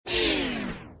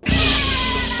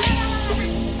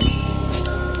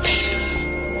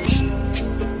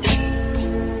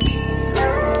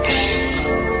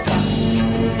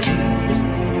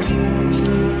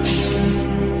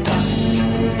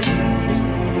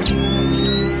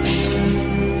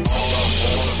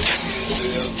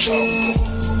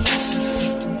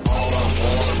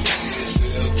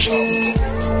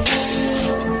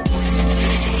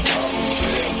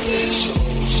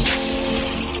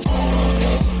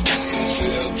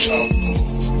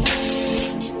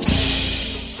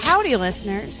you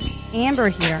listeners. Amber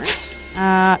here.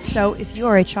 So if you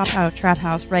are a Chop Out Trap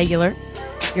House regular,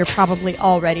 you're probably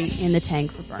already in the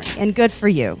tank for Bernie. And good for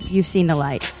you. You've seen the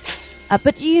light.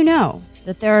 But do you know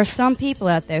that there are some people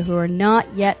out there who are not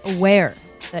yet aware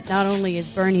that not only is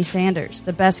Bernie Sanders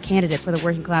the best candidate for the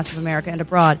working class of America and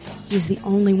abroad, he's the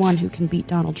only one who can beat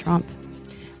Donald Trump?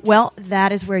 Well,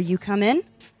 that is where you come in.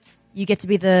 You get to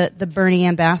be the Bernie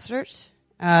ambassadors,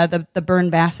 the Bern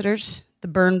ambassadors, the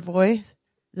Bern voice,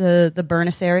 the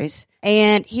Bernissaries.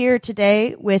 And here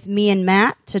today with me and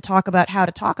Matt to talk about how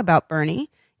to talk about Bernie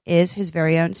is his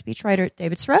very own speechwriter,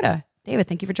 David Sirota. David,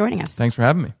 thank you for joining us. Thanks for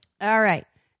having me. All right.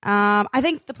 I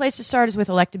think the place to start is with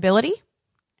electability.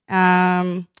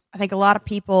 I think a lot of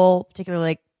people, particularly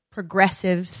like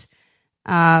progressives,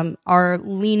 are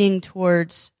leaning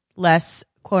towards less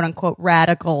quote-unquote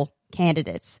radical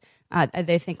candidates.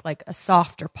 They think like a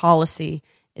softer policy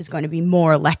is going to be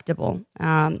more electable.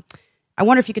 I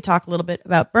wonder if you could talk a little bit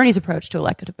about Bernie's approach to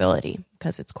electability,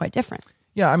 because it's quite different.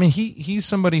 Yeah, I mean, he's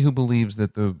somebody who believes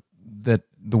that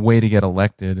the way to get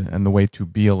elected and the way to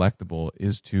be electable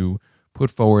is to put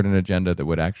forward an agenda that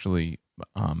would actually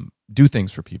do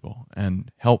things for people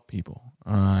and help people.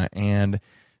 And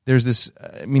there's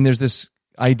this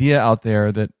idea out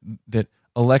there that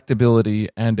electability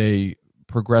and a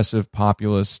progressive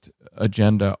populist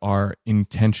agenda are in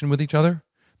tension with each other.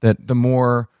 That the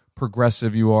more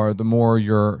progressive you are, the more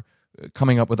you're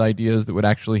coming up with ideas that would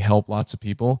actually help lots of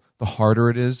people, the harder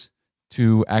it is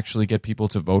to actually get people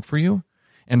to vote for you.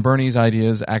 And Bernie's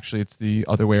ideas, actually, it's the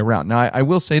other way around. Now, I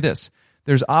will say this.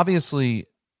 There's obviously,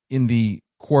 in the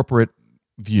corporate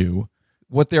view,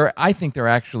 I think they're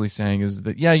actually saying is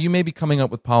that, yeah, you may be coming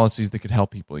up with policies that could help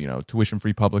people,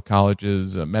 tuition-free public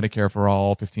colleges, Medicare for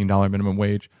all, $15 minimum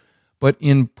wage. But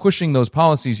in pushing those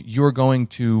policies, you're going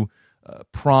to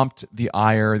prompt the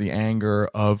ire, the anger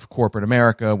of corporate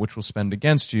America, which will spend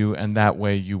against you, and that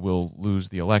way you will lose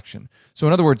the election. So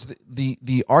in other words,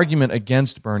 the argument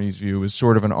against Bernie's view is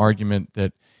sort of an argument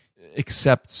that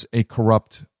accepts a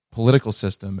corrupt political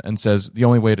system and says the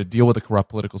only way to deal with a corrupt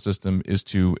political system is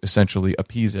to essentially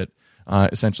appease it,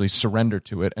 essentially surrender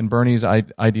to it. And Bernie's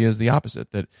idea is the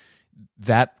opposite,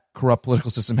 that corrupt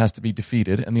political system has to be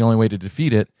defeated, and the only way to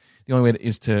defeat it, the only way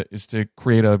is to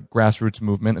create a grassroots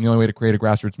movement, and the only way to create a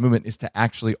grassroots movement is to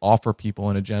actually offer people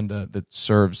an agenda that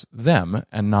serves them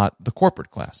and not the corporate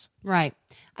class. Right.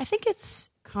 I think it's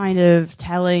kind of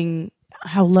telling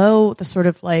how low the sort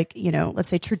of let's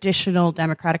say traditional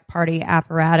Democratic Party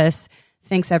apparatus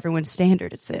thinks everyone's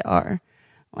standards are.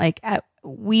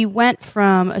 We went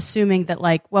from assuming that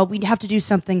we'd have to do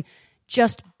something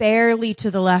just barely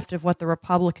to the left of what the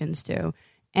Republicans do.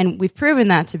 And we've proven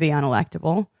that to be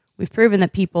unelectable. We've proven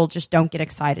that people just don't get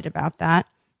excited about that.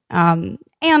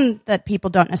 And that people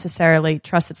don't necessarily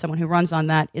trust that someone who runs on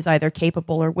that is either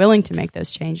capable or willing to make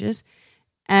those changes.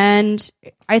 And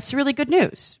it's really good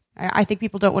news. I think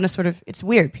people don't want to it's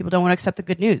weird. People don't want to accept the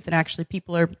good news that actually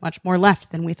people are much more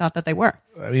left than we thought that they were.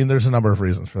 I mean, there's a number of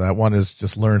reasons for that. One is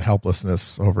just learned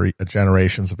helplessness over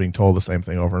generations of being told the same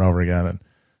thing over and over again. And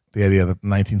the idea that the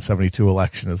 1972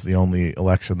 election is the only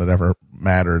election that ever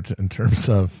mattered in terms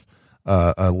of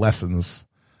lessons.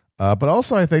 But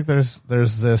also I think there's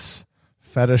this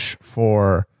fetish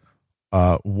for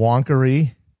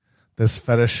wonkery, this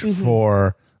fetish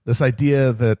for this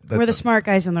idea that we're the smart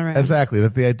guys in the room. Exactly.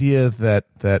 That the idea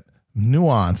that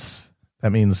nuance,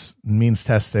 that means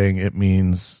testing, it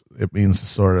means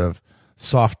sort of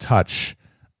soft touch,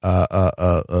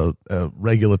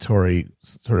 regulatory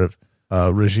sort of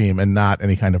regime, and not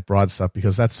any kind of broad stuff,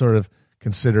 because that's sort of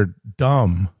considered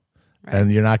dumb. Right.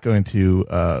 And you're not going to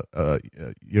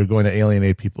you're going to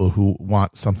alienate people who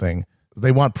want something.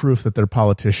 They want proof that their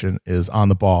politician is on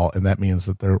the ball, and that means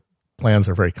that their plans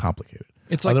are very complicated.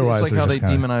 It's like how they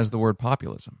demonize the word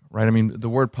populism, right? I mean, the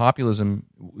word populism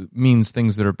means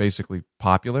things that are basically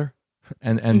popular,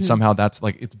 and somehow that's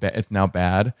it's now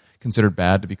considered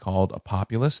bad to be called a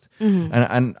populist.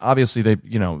 And obviously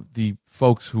the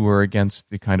folks who are against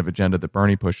the kind of agenda that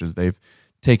Bernie pushes, they've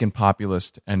taken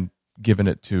populist and given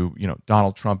it to,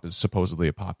 Donald Trump is supposedly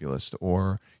a populist,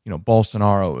 or,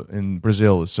 Bolsonaro in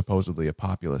Brazil is supposedly a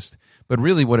populist. But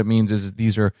really what it means is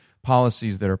these are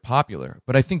policies that are popular.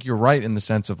 But I think you're right in the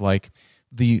sense of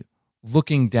the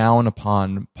looking down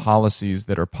upon policies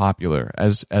that are popular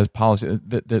as policy,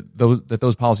 that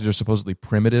those policies are supposedly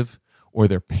primitive, or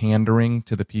they're pandering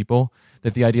to the people.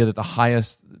 That the idea that the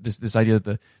highest, this idea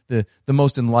that the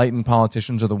most enlightened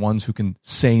politicians are the ones who can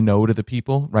say no to the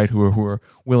people, right? Who are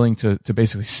willing to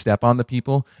basically step on the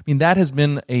people. I mean, that has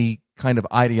been a kind of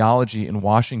ideology in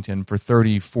Washington for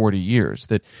 30, 40 years,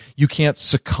 that you can't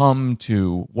succumb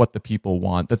to what the people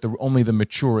want, that only the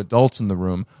mature adults in the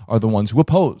room are the ones who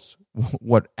oppose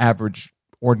what average,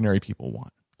 ordinary people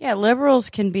want. Yeah, liberals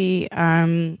can be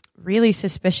really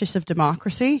suspicious of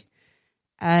democracy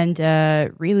and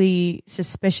really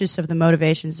suspicious of the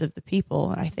motivations of the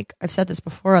people. And I think I've said this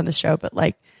before on the show, but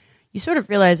like, you sort of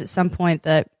realize at some point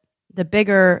that the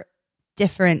bigger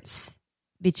difference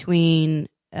between,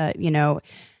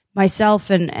 myself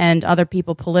and other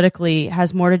people politically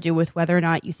has more to do with whether or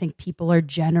not you think people are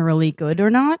generally good or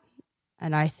not.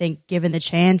 And I think given the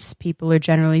chance, people are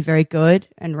generally very good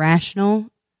and rational,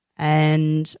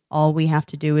 and all we have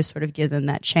to do is sort of give them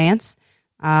that chance.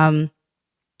 I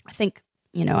think,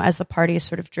 as the party has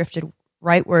sort of drifted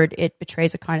rightward, it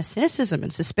betrays a kind of cynicism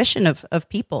and suspicion of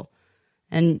people.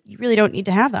 And you really don't need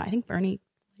to have that. I think Bernie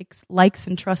likes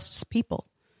and trusts people.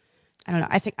 I don't know.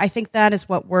 I think that is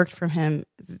what worked for him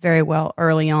very well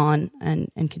early on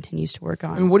and continues to work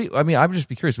on. I would just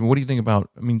be curious. What do you think about,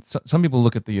 some people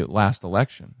look at the last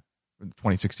election, the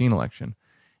 2016 election,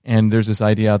 and there's this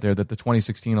idea out there that the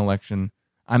 2016 election,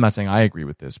 I'm not saying I agree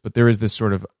with this, but there is this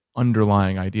sort of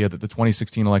underlying idea that the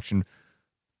 2016 election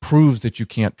proves that you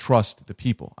can't trust the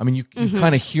people. I mean, you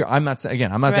kind of hear, I'm not saying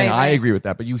I agree with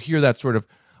that, but you hear that sort of,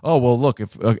 oh, well, look,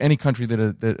 if any country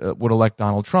that would elect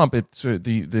Donald Trump,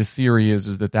 the theory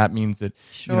is that means that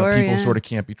people sort of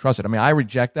can't be trusted. I mean, I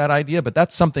reject that idea, but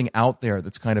that's something out there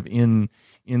that's kind of in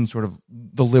sort of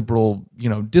the liberal,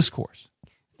 discourse.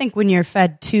 I think when you're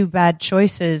fed two bad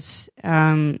choices,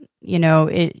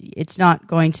 it's not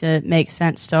going to make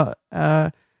sense to.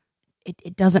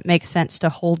 It doesn't make sense to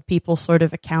hold people sort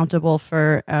of accountable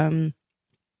for.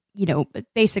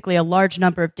 Basically a large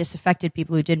number of disaffected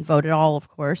people who didn't vote at all, of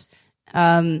course.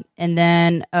 And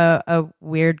then a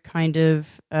weird kind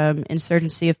of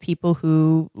insurgency of people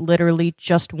who literally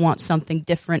just want something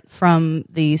different from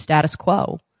the status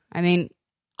quo. I mean,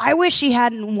 I wish he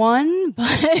hadn't won,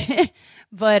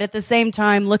 but at the same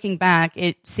time, looking back,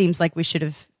 it seems like we should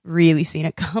have really seen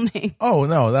it coming. Oh,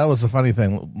 no, that was the funny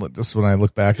thing. Just when I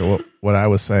look back at what I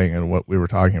was saying and what we were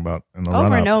talking about in the over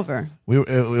run-up, and over.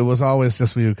 It was always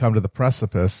just we would come to the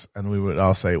precipice and we would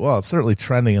all say, well, it's certainly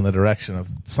trending in the direction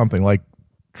of something like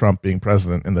Trump being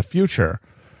president in the future,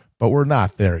 but we're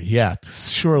not there yet.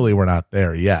 Surely we're not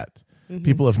there yet. Mm-hmm.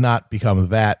 People have not become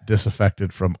that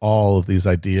disaffected from all of these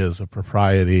ideas of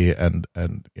propriety and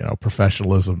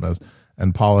professionalism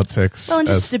and politics. Well, and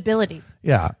just stability.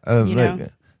 Yeah.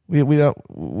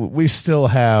 We still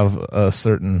have a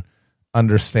certain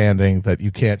understanding that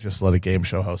you can't just let a game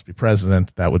show host be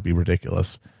president. That would be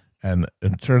ridiculous. And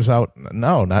it turns out,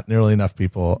 no, not nearly enough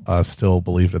people still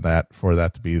believed in that for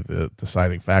that to be the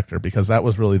deciding factor, because that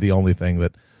was really the only thing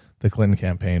that the Clinton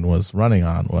campaign was running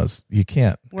on was you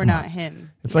can't. We're not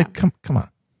him. It's like, come on.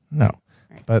 No.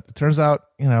 Right. But it turns out,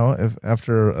 if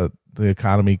after the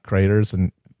economy craters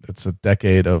and it's a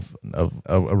decade of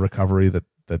a recovery that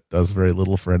does very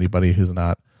little for anybody who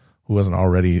wasn't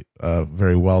already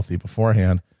very wealthy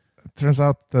beforehand. It turns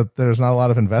out that there's not a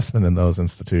lot of investment in those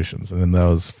institutions and in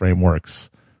those frameworks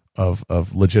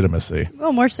of legitimacy.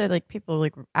 Well, more so like people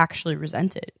actually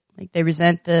resent it. Like they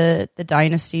resent the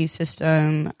dynasty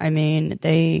system. I mean,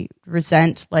 they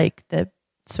resent the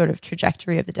sort of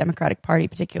trajectory of the Democratic Party,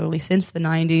 particularly since the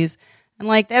 90s. And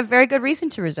they have very good reason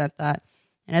to resent that.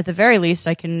 And at the very least,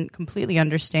 I can completely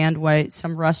understand why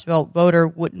some Rust Belt voter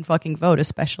wouldn't fucking vote,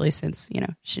 especially since,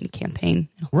 shouldn't campaign.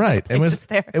 Right. It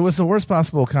was the worst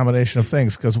possible combination of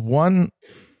things because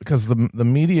the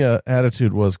media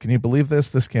attitude was, can you believe this?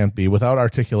 This can't be, without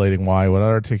articulating why,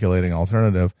 without articulating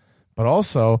alternative. But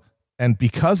also, and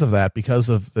because of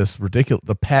this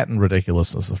the patent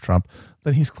ridiculousness of Trump,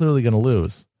 then he's clearly going to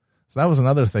lose. So that was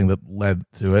another thing that led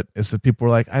to it, is that people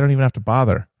were like, I don't even have to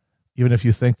bother. Even if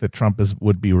you think that Trump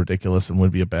would be ridiculous and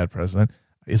would be a bad president,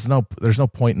 there's no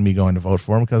point in me going to vote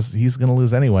for him because he's going to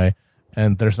lose anyway,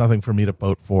 and there's nothing for me to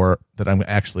vote for that I'm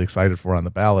actually excited for on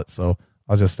the ballot. So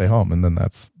I'll just stay home, and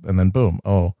then boom,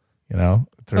 it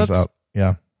turns out,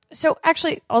 yeah. So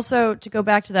actually, also to go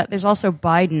back to that, there's also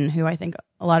Biden, who I think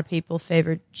a lot of people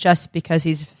favored just because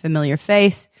he's a familiar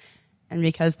face and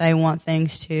because they want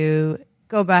things to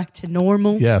go back to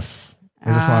normal. Yes.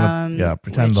 They just want to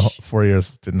pretend the 4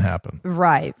 years didn't happen.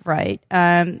 Right.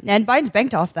 And Biden's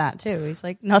banked off that, too. He's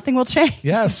like, nothing will change.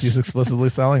 Yes, he's explicitly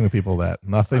telling the people that.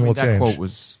 Nothing will change. That quote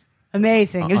was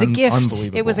amazing. It was a gift.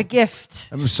 Unbelievable. It was a gift.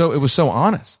 It was so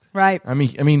honest. Right. I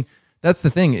mean, that's the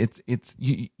thing.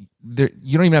 You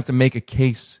don't even have to make a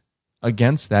case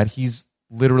against that. He's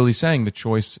literally saying the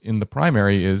choice in the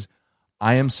primary is,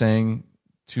 I am saying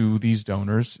to these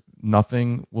donors,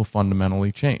 nothing will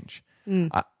fundamentally change.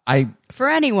 For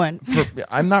anyone.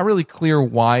 I'm not really clear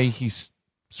why he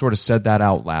sort of said that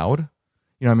out loud.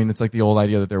 You know, I mean, it's like the old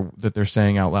idea that they're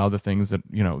saying out loud the things that,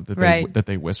 you know, that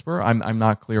they whisper. I'm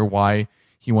not clear why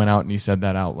he went out and he said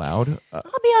that out loud. I'll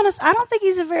be honest, I don't think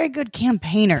he's a very good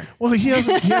campaigner. Well, he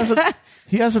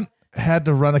hasn't had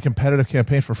to run a competitive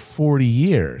campaign for 40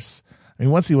 years. I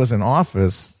mean, once he was in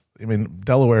office, I mean,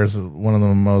 Delaware is one of the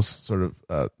most sort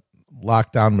of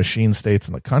lockdown machine states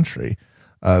in the country.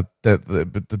 That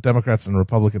the Democrats and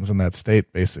Republicans in that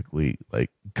state basically like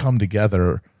come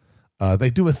together. They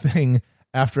do a thing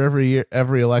after every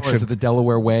election. Or is it the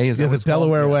Delaware Way? Is the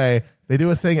Delaware Way. They do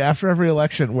a thing after every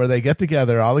election where they get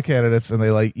together, all the candidates, and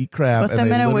they like eat crab. Put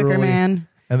them in a wicker man.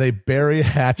 And they bury a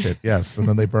hatchet, yes, and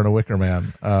then they burn a wicker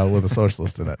man with a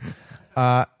socialist in it.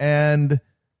 And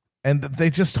they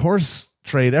just horse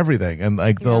trade everything. And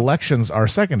like the elections are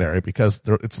secondary because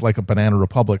it's like a banana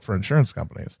republic for insurance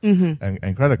companies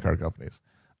and credit card companies.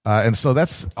 And so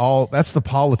that's the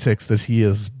politics that he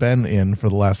has been in for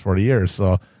the last 40 years.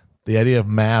 So the idea of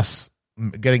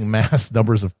getting mass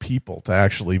numbers of people to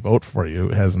actually vote for you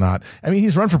has not. I mean,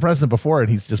 he's run for president before, and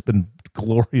he's just been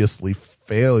gloriously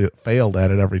failed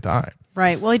at it every time.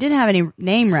 Right. Well, he didn't have any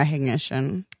name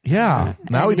recognition. Yeah.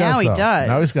 Now he does.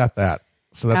 Now he's got that.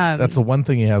 So that's the one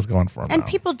thing he has going for him. And now.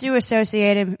 people do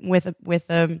associate him with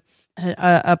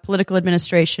a political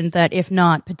administration that, if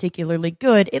not particularly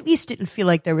good, at least didn't feel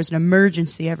like there was an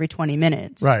emergency every 20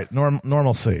 minutes. Right.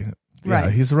 Normalcy.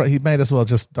 Yeah, right. He might as well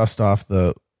just dust off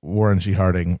the Warren G.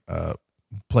 Harding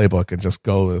playbook and just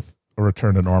go with a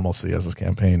return to normalcy as his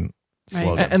campaign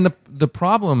slogan. And the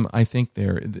problem, I think,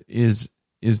 there is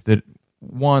that,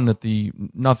 one, that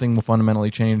nothing will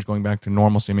fundamentally change going back to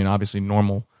normalcy. I mean, obviously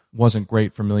normal wasn't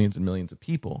great for millions and millions of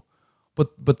people.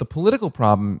 But the political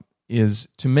problem is,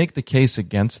 to make the case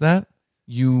against that,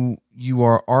 you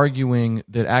are arguing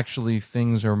that actually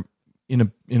things are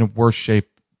in a worse shape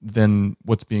than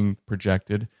what's being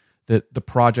projected, that the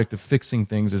project of fixing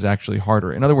things is actually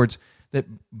harder. In other words, that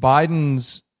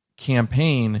Biden's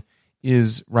campaign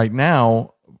is right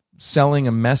now selling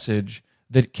a message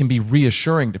that can be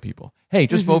reassuring to people. Hey,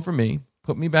 just vote for me,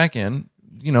 put me back in.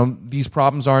 You know, these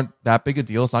problems aren't that big a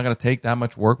deal. It's not going to take that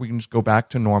much work. We can just go back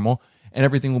to normal and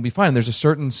everything will be fine. And there's a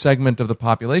certain segment of the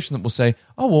population that will say,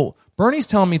 oh, well, Bernie's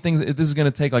telling me this is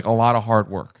going to take like a lot of hard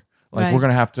work. Like we're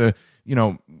going to have to, you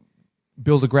know,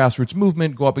 build a grassroots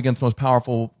movement, go up against the most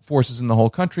powerful forces in the whole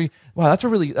country. Wow, that's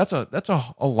a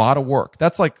lot of work.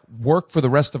 That's like work for the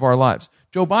rest of our lives.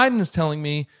 Joe Biden is telling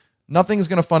me nothing is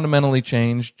going to fundamentally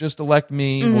change. Just elect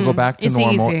me. We'll go back to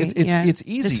normal. It's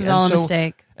easy. This was all a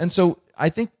mistake. And so I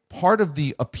think part of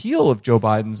the appeal of Joe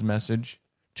Biden's message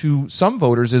to some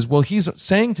voters is, well, he's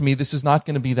saying to me this is not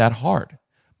going to be that hard.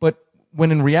 But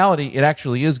when in reality, it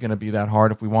actually is going to be that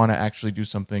hard if we want to actually do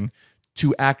something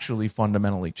to actually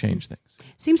fundamentally change things.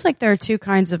 Seems like there are two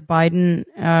kinds of Biden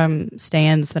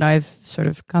stands that I've sort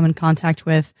of come in contact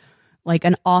with, like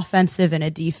an offensive and a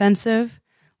defensive.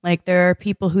 Like there are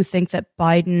people who think that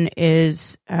Biden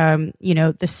is,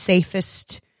 the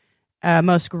safest,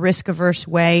 most risk-averse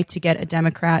way to get a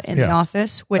Democrat in the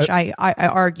office, which I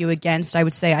argue against. I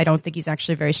would say I don't think he's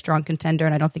actually a very strong contender,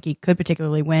 and I don't think he could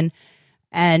particularly win.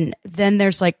 And then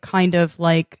there's like kind of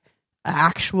like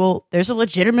there's a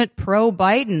legitimate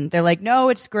pro-Biden. They're like, no,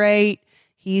 it's great.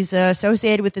 He's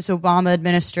associated with this Obama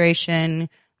administration.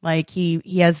 Like he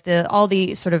has all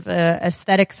the sort of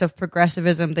aesthetics of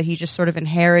progressivism that he just sort of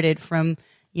inherited from,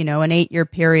 an 8-year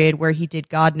period where he did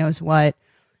God knows what.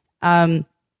 And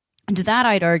to that,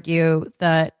 I'd argue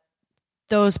that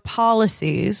those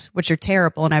policies, which are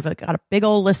terrible, and I've got a big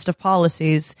old list of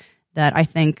policies that I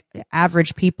think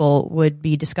average people would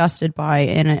be disgusted by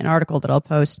in an article that I'll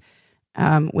post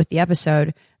with the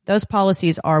episode. Those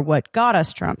policies are what got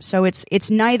us Trump. So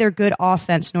it's neither good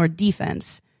offense nor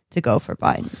defense to go for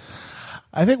Biden.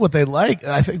 I think what they like,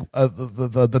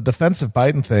 the defensive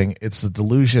Biden thing, it's a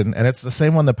delusion, and it's the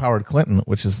same one that powered Clinton,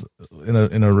 which is in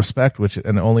a respect,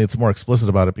 and only it's more explicit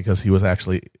about it because he was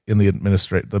actually in the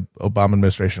Obama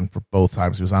administration for both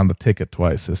times. He was on the ticket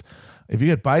twice. Is if you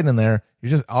get Biden in there, you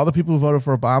just all the people who voted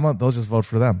for Obama, they'll just vote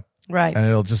for them, right? And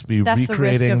it'll just be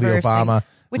recreating the Obama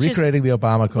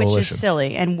coalition, which is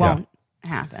silly and won't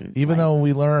happen. Even though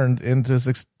we learned into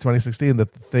 2016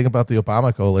 that the thing about the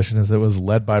Obama coalition is it was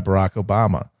led by Barack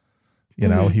Obama. You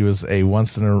know, he was a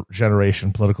once in a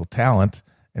generation political talent,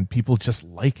 and people just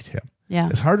liked him. Yeah,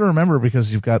 it's hard to remember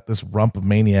because you've got this rump of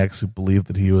maniacs who believed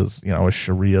that he was, a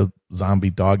Sharia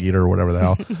zombie dog eater or whatever the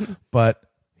hell. But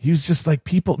he was just like,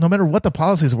 people, no matter what the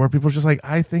policies were, people were just like,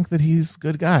 I think that he's a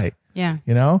good guy. Yeah,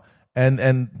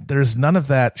 And there's none of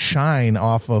that shine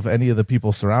off of any of the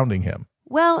people surrounding him.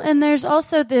 Well, and there's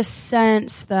also this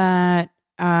sense that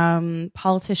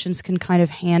politicians can kind of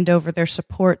hand over their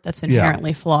support that's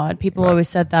inherently flawed. People always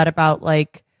said that about,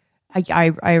 like,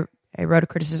 I wrote a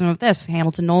criticism of this.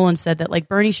 Hamilton Nolan said that, like,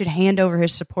 Bernie should hand over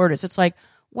his supporters. It's like,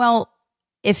 well,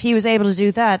 if he was able to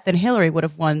do that, then Hillary would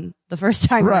have won the first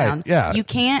time around. Yeah. You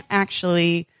can't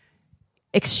actually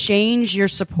exchange your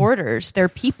supporters. They're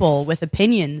people with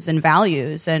opinions and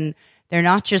values, and they're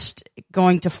not just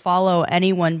going to follow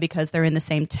anyone because they're in the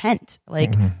same tent.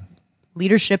 Like,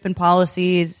 leadership and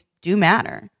policies do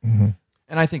matter. And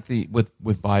I think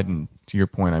with Biden, to your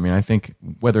point, I mean, I think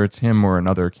whether it's him or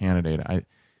another candidate,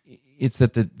 it's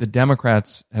that the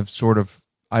Democrats have sort of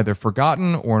either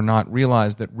forgotten or not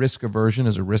realized that risk aversion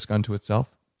is a risk unto itself.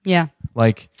 Yeah.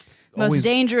 Like, most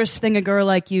dangerous thing a girl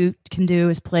like you can do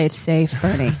is play it safe,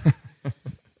 Bernie.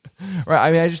 Right.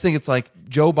 I mean, I just think it's like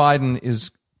Joe Biden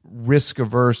is risk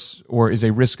averse, or is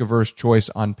a risk averse choice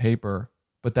on paper,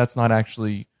 but that's not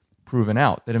actually proven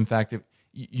out. That in fact,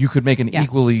 you could make an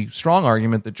equally strong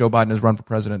argument that Joe Biden has run for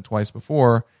president twice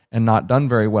before and not done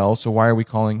very well. So why are we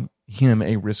calling him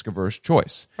a risk averse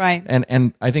choice? Right.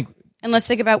 And I think, and let's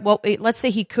think about let's say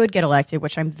he could get elected,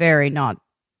 which I'm very not,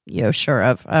 sure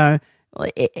of.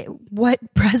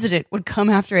 What president would come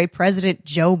after a President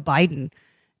Joe Biden?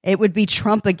 It would be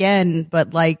Trump again,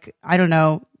 but, like, I don't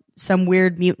know, some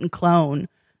weird mutant clone.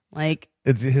 Like,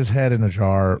 his head in a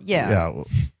jar. Yeah.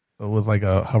 With like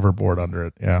a hoverboard under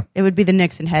it. Yeah. It would be the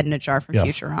Nixon head in a jar from Yes.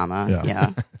 Futurama.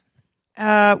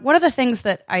 Yeah. One of the things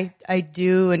that I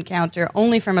do encounter,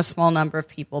 only from a small number of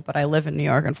people, but I live in New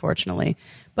York, unfortunately,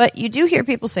 but you do hear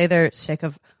people say they're sick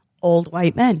of old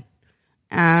white men.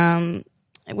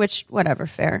 Which, whatever,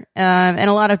 fair. And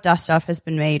a lot of dust up has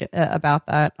been made about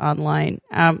that online.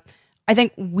 I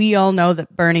think we all know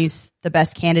that Bernie's the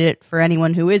best candidate for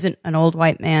anyone who isn't an old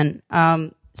white man.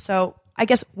 So I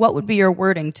guess what would be your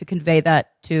wording to convey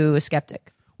that to a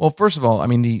skeptic? well, first of all, I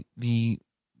mean, the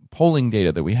polling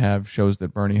data that we have shows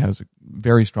that Bernie has a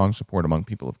very strong support among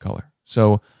people of color.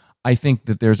 So I think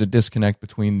that there's a disconnect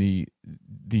between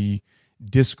the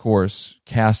discourse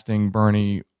casting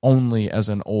Bernie only as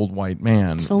an old white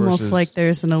man. It's almost versus, like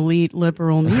there's an elite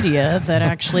liberal media that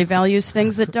actually values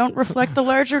things that don't reflect the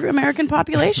larger American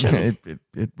population.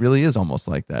 it really is almost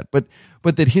like that. But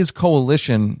that his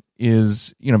coalition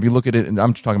is, if you look at it, and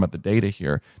I'm just talking about the data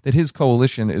here, that his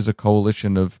coalition is a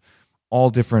coalition of all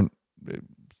different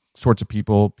sorts of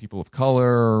people of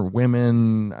color,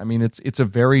 women. I mean, it's a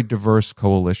very diverse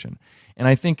coalition. And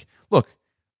I think, look,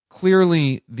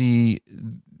 clearly the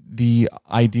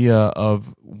idea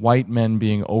of white men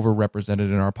being overrepresented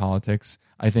in our politics,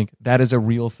 I think that is a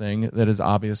real thing that has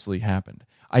obviously happened.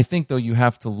 I think, though, you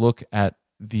have to look at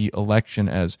the election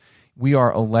as we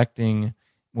are electing,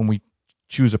 when we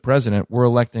choose a president, we're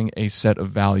electing a set of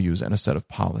values and a set of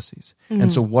policies. Mm-hmm.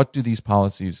 And so what are these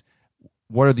policies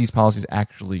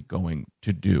actually going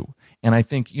to do? And I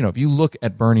think, if you look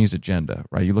at Bernie's agenda,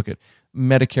 right, you look at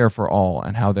Medicare for all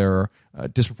and how there are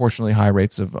disproportionately high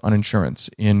rates of uninsurance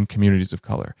in communities of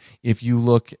color. If you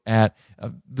look at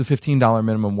the $15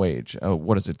 minimum wage,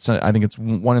 what is it? I think it's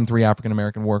 1 in 3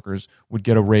 African-American workers would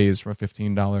get a raise from a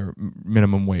 $15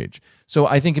 minimum wage. So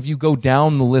I think if you go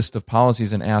down the list of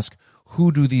policies and ask,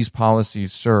 who do these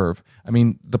policies serve? I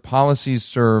mean, the policies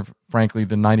serve, frankly,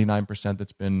 the 99%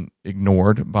 that's been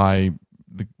ignored by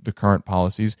the current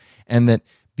policies, and that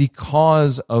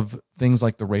because of things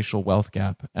like the racial wealth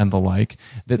gap and the like,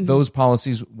 that mm-hmm. those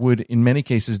policies would, in many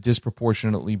cases,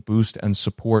 disproportionately boost and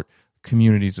support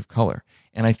communities of color.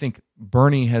 And I think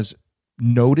Bernie has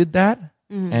noted that,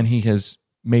 mm-hmm. and he has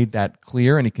made that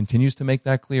clear, and he continues to make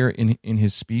that clear in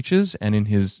his speeches and in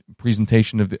his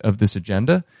presentation of this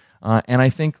agenda. And I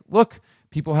think, look,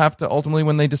 people have to ultimately,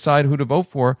 when they decide who to vote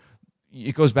for,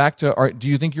 it goes back to, do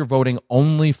you think you're voting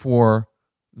only for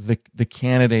the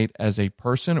candidate as a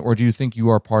person, or do you think you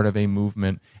are part of a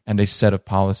movement and a set of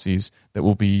policies that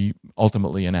will be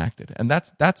ultimately enacted? And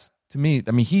that's to me,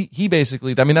 I mean, he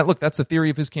basically, I mean, that's the theory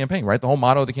of his campaign, right? The whole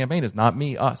motto of the campaign is not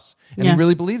me, us. And he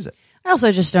really believes it. I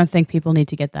also just don't think people need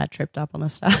to get that tripped up on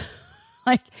this stuff.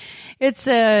 Like, it's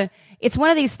one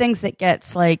of these things that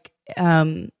gets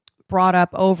brought up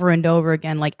over and over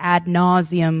again, like ad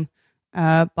nauseum,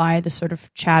 by the sort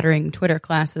of chattering Twitter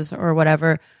classes or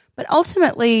whatever. But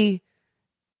ultimately,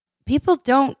 people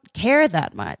don't care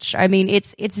that much. I mean,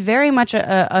 it's very much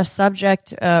a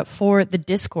subject for the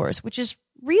discourse, which is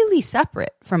really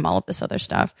separate from all of this other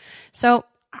stuff. So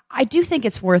I do think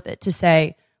it's worth it to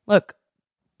say, look,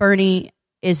 Bernie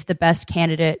is the best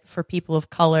candidate for people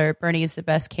of color. Bernie is the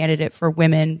best candidate for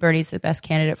women. Bernie's the best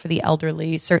candidate for the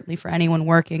elderly, certainly for anyone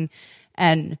working,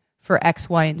 and for X,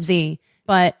 Y, and Z.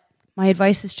 But my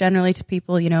advice is generally to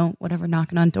people, whatever,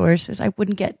 knocking on doors, is I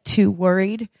wouldn't get too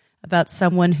worried about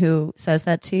someone who says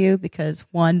that to you, because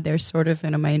one, they're sort of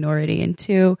in a minority, and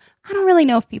two, I don't really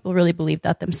know if people really believe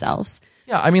that themselves.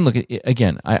 Yeah, I mean, look,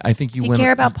 again, I think if you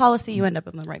care about policy, you end up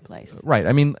in the right place. Right.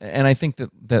 I mean, and I think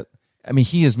that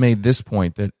he has made this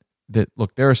point that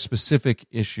look, there are specific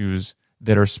issues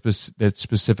that that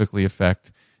specifically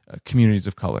affect communities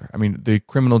of color. I mean, the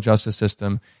criminal justice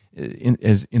system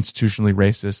is institutionally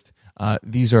racist.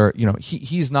 These are,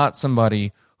 he's not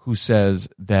somebody who says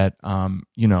that,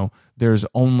 there's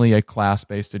only a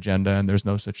class-based agenda and there's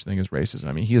no such thing as racism.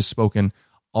 I mean, he has spoken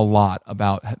a lot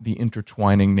about the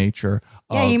intertwining nature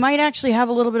of... Yeah, you might actually have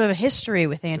a little bit of a history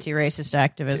with anti-racist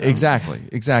activism.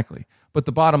 Exactly. But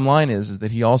the bottom line is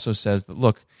that he also says that,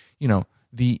 look,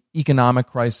 the economic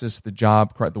crisis,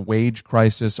 the wage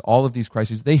crisis, all of these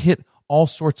crises, they hit all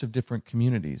sorts of different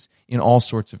communities in all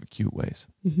sorts of acute ways.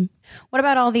 Mm-hmm. What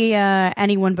about all the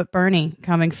anyone but Bernie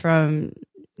coming from,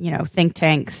 think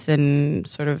tanks and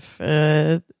sort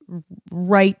of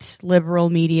right liberal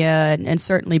media and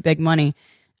certainly big money?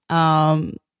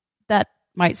 That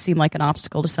might seem like an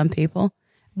obstacle to some people.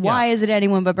 Why is it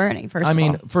anyone but Bernie?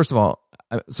 First of all,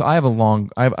 so I have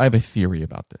a theory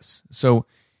about this. So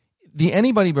the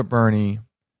anybody but Bernie,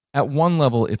 at one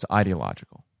level, it's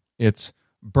ideological. It's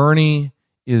Bernie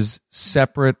is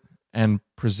separate and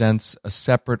presents a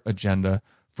separate agenda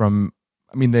from,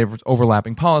 they have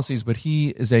overlapping policies, but he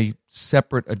is a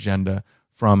separate agenda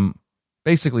from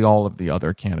basically all of the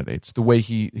other candidates. The way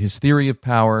his theory of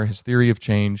power, his theory of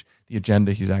change, the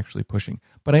agenda he's actually pushing.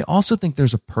 But I also think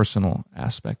there's a personal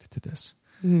aspect to this.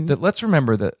 Mm-hmm. That let's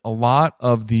remember that a lot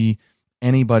of the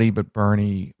anybody but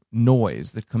Bernie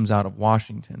noise that comes out of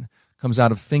Washington comes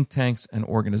out of think tanks and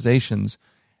organizations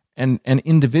and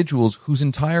individuals whose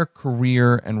entire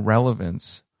career and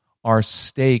relevance are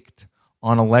staked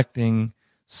on electing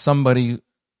somebody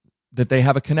that they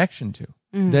have a connection to.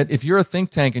 Mm. That if you're a think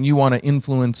tank and you want to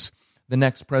influence the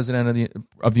next president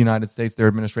of the United States, their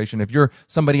administration, if you're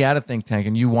somebody at a think tank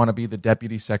and you want to be the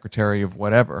deputy secretary of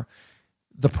whatever,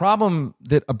 the problem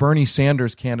that a Bernie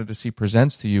Sanders candidacy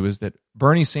presents to you is that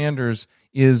Bernie Sanders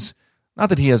is, not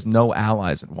that he has no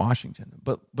allies in Washington,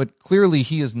 but clearly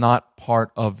he is not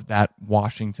part of that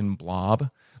Washington blob.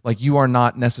 Like, you are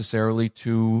not necessarily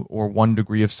 2 or 1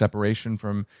 degree of separation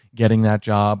from getting that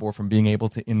job or from being able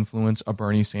to influence a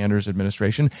Bernie Sanders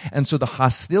administration. And so the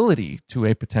hostility to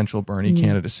a potential Bernie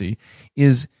candidacy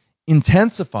is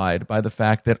intensified by the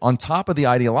fact that on top of the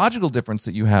ideological difference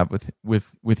that you have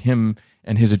with him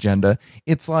and his agenda,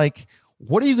 it's like,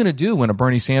 what are you going to do in a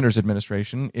Bernie Sanders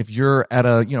administration if you're at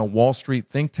a Wall Street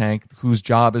think tank whose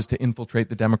job is to infiltrate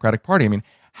the Democratic Party? I mean,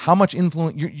 how much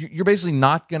influence? You're basically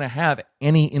not going to have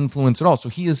any influence at all. So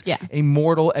he is a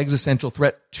mortal existential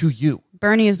threat to you.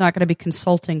 Bernie is not going to be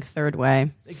consulting third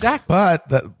way. Exactly. But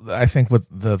I think with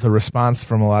the response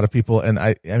from a lot of people, and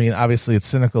I mean, obviously it's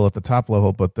cynical at the top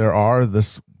level, but there are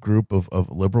this group of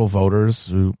liberal voters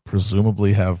who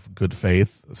presumably have good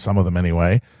faith, some of them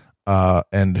anyway,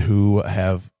 and who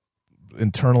have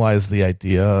internalized the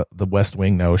idea, the West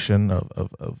Wing notion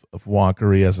of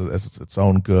wonkery as its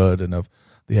own good, and of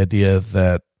the idea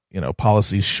that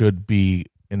policies should be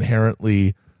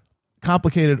inherently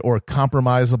complicated or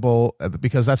compromisable,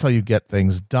 because that's how you get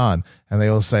things done. And they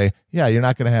will say, yeah, you're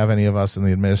not going to have any of us in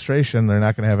the administration. They're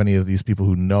not going to have any of these people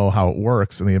who know how it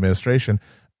works in the administration.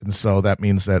 And so that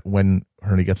means that when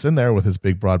Bernie gets in there with his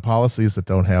big, broad policies that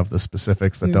don't have the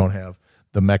specifics, that don't have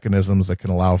the mechanisms that can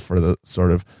allow for the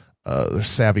sort of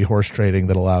savvy horse trading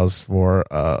that allows for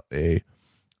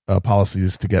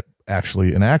policies to get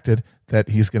actually enacted, that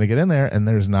he's going to get in there and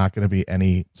there's not going to be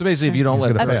any. So basically, if you don't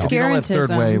let third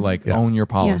way own your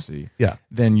policy,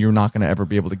 then you're not going to ever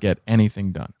be able to get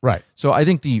anything done. Right. So I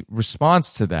think the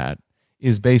response to that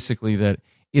is basically that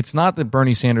it's not that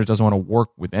Bernie Sanders doesn't want to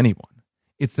work with anyone.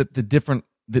 It's that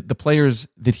the players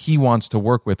that he wants to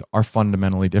work with are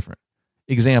fundamentally different.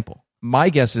 Example, my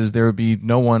guess is there would be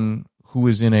no one who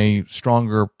is in a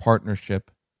stronger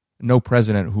partnership, no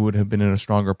president who would have been in a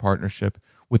stronger partnership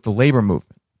with the labor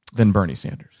movement than Bernie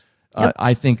Sanders. Yep.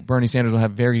 I think Bernie Sanders will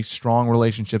have very strong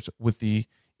relationships with the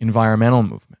environmental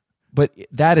movement. But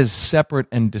that is separate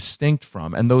and distinct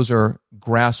from, and those are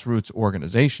grassroots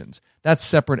organizations, that's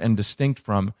separate and distinct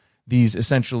from these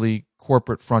essentially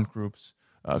corporate front groups,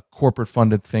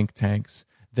 corporate-funded think tanks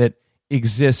that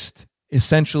exist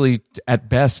essentially at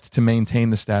best to maintain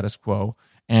the status quo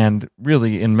and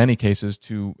really, in many cases,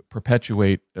 to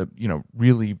perpetuate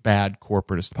really bad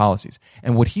corporatist policies.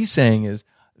 And what he's saying is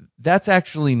that's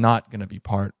actually not going to be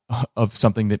part of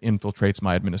something that infiltrates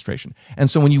my administration. And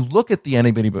so when you look at the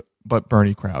anybody but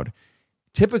Bernie crowd,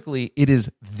 typically it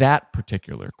is that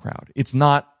particular crowd. It's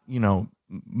not,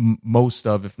 most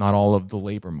of, if not all of the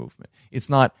labor movement. It's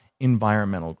not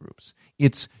environmental groups.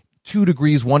 It's 2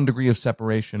 degrees, 1 degree of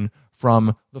separation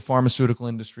from the pharmaceutical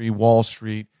industry, Wall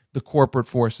Street, the corporate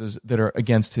forces that are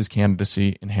against his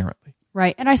candidacy inherently.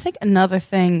 Right. And I think another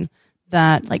thing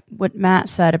that, like what Matt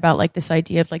said about like this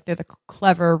idea of like they're the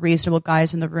clever, reasonable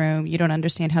guys in the room, you don't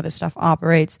understand how this stuff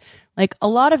operates. Like a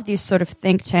lot of these sort of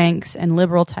think tanks and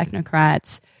liberal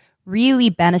technocrats really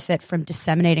benefit from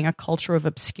disseminating a culture of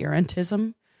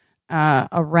obscurantism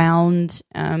around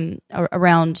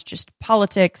just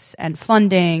politics and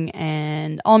funding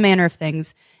and all manner of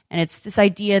things. And it's this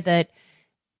idea that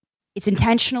it's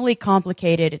intentionally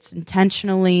complicated, it's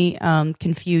intentionally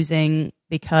confusing,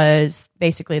 because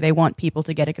basically they want people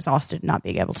to get exhausted and not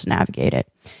being able to navigate it.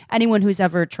 Anyone who's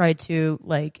ever tried to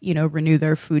renew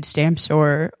their food stamps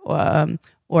or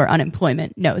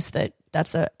unemployment knows that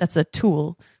that's a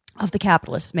tool of the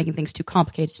capitalists, making things too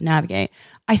complicated to navigate.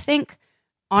 I think,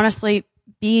 honestly,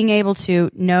 being able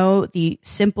to know the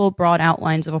simple, broad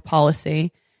outlines of a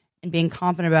policy and being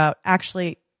confident about,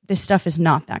 actually, this stuff is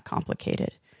not that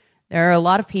complicated. There are a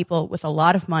lot of people with a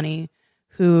lot of money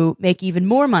who make even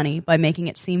more money by making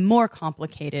it seem more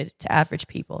complicated to average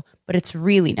people, but it's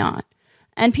really not.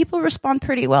 And people respond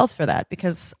pretty well for that,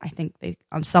 because I think they,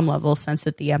 on some level, sense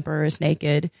that the emperor is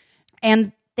naked,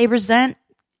 and they resent,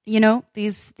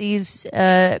 these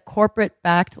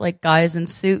corporate-backed like guys in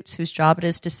suits whose job it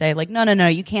is to say like, no,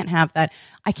 you can't have that.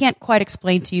 I can't quite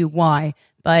explain to you why,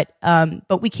 but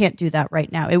we can't do that right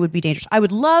now. It would be dangerous. I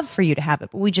would love for you to have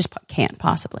it, but we just can't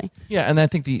possibly. Yeah, and I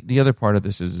think the other part of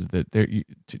this is that there,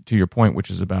 to your point, which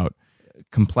is about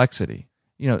complexity.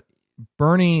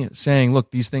 Bernie saying, look,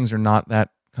 these things are not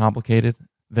that complicated,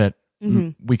 that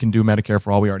we can do Medicare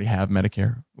for all. We already have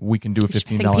Medicare. We can do a $15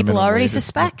 minimum wage. People already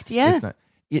suspect,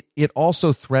 It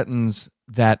also threatens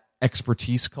that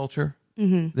expertise culture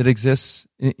that exists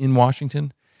in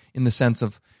Washington, in the sense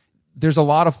of there's a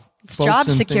lot of it's job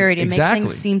security to make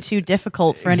things seem too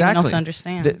difficult for anyone else to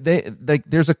understand.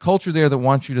 There's a culture there that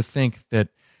wants you to think that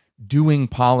doing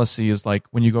policy is like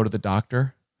when you go to the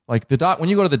doctor. Like when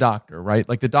you go to the doctor, right?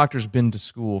 Like the doctor's been to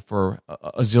school for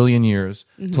a zillion years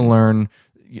to learn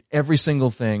every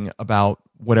single thing about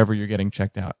whatever you're getting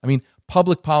checked out. I mean,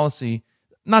 public policy,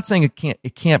 not saying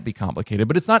it can't be complicated,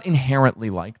 but it's not inherently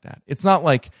like that. It's not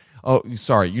like, oh,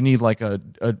 sorry, you need like a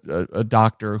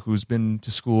doctor who's been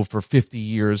to school for 50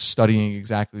 years studying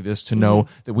exactly this to know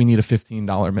that we need a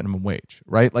 $15 minimum wage,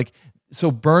 right? Like,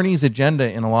 so Bernie's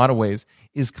agenda in a lot of ways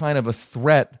is kind of a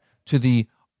threat to the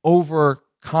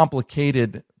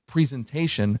overcomplicated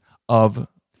presentation of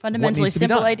fundamentally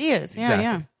simple ideas. Yeah, exactly.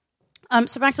 Yeah.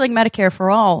 So back to like Medicare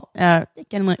for all,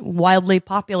 again, like wildly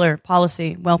popular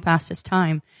policy, well past its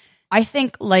time. I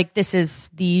think like this is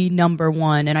the number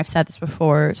one, and I've said this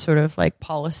before, sort of like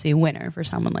policy winner for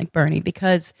someone like Bernie,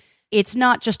 because it's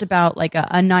not just about like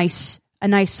a nice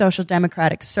social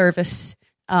democratic service.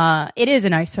 It is a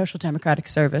nice social democratic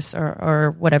service,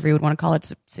 or whatever you would want to call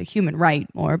it. It's a human right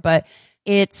more, but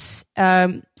it's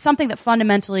something that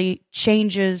fundamentally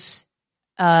changes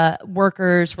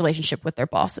workers' relationship with their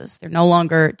bosses. They're no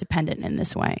longer dependent in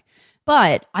this way.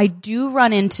 But I do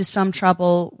run into some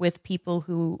trouble with people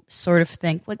who sort of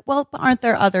think like, well, aren't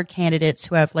there other candidates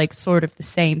who have like sort of the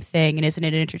same thing, and isn't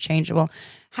it interchangeable?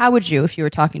 How would you, if you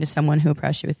were talking to someone who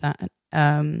oppressed you with that,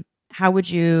 how would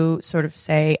you sort of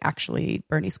say actually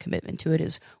Bernie's commitment to it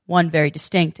is one, very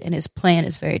distinct, and his plan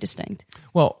is very distinct?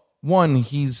 Well, one,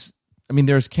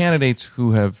 there's candidates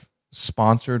who have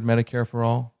sponsored Medicare for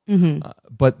all.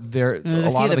 But there's a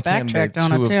lot of the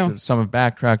candidates some have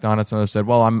backtracked on it. Some have said,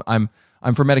 "Well, I'm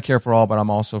for Medicare for all, but I'm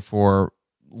also for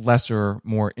lesser,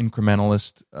 more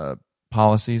incrementalist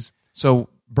policies." So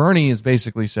Bernie has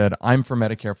basically said, "I'm for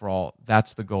Medicare for all.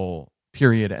 That's the goal.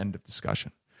 Period. End of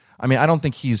discussion." I mean, I don't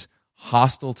think he's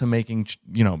hostile to making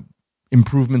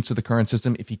improvements to the current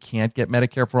system if he can't get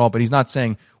Medicare for all. But he's not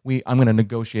saying I'm going to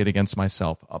negotiate against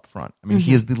myself up front. I mean,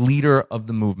 he is the leader of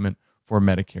the movement for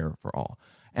Medicare for all.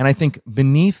 And I think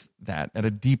beneath that, at a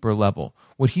deeper level,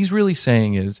 what he's really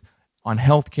saying is on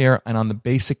healthcare and on the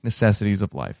basic necessities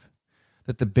of life,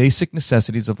 that the basic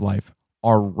necessities of life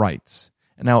are rights.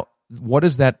 And now, what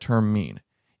does that term mean?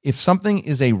 If something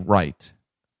is a right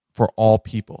for all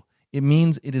people, it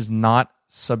means it is not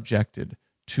subjected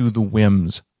to the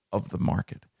whims of the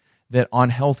market. That on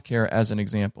healthcare, as an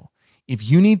example, if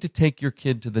you need to take your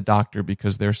kid to the doctor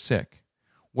because they're sick,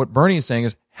 what Bernie is saying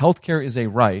is healthcare is a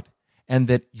right, and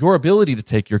that your ability to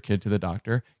take your kid to the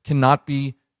doctor cannot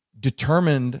be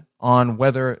determined on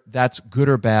whether that's good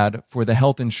or bad for the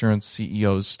health insurance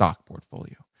CEO's stock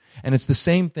portfolio. And it's the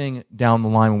same thing down the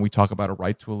line when we talk about a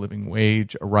right to a living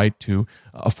wage, a right to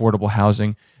affordable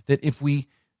housing, that if we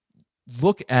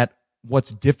look at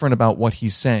what's different about what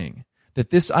he's saying, that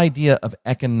this idea of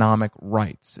economic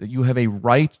rights, that you have a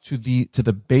right to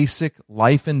the basic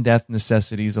life and death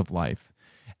necessities of life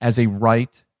as a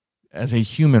right, as a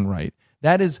human right,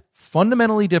 that is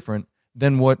fundamentally different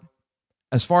than what,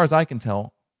 as far as I can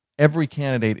tell, every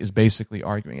candidate is basically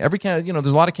arguing. Every candidate, there's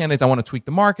a lot of candidates. I want to tweak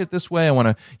the market this way. I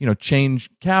want to, change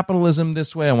capitalism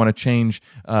this way. I want to change,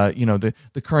 the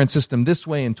current system this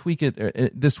way and tweak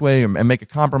it this way and make a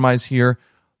compromise here.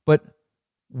 But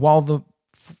while the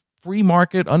free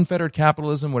market, unfettered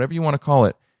capitalism, whatever you want to call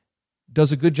it,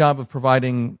 does a good job of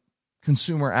providing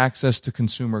consumer access to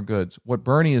consumer goods, what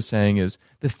Bernie is saying is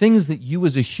the things that you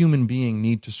as a human being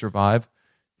need to survive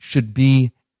should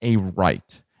be a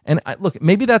right. And look,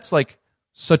 maybe that's like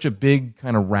such a big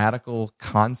kind of radical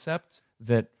concept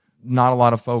that not a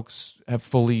lot of folks have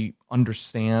fully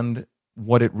understand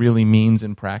what it really means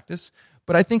in practice.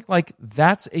 But I think like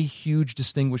that's a huge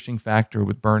distinguishing factor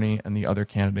with Bernie and the other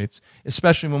candidates,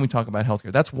 especially when we talk about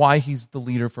healthcare. That's why he's the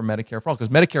leader for Medicare for All. Because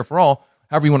Medicare for All,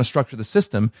 however you want to structure the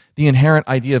system, the inherent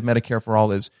idea of Medicare for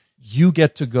All is you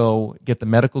get to go get the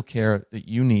medical care that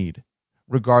you need,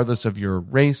 regardless of your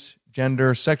race,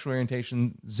 gender, sexual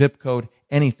orientation, zip code,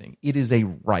 anything. It is a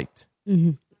right.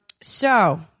 Mm-hmm.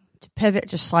 So, to pivot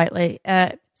just slightly,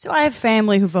 so I have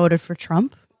family who voted for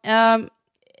Trump.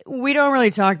 We don't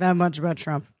really talk that much about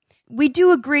Trump. We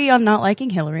do agree on not liking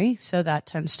Hillary, so that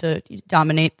tends to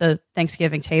dominate the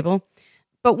Thanksgiving table.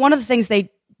 But one of the things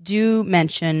they do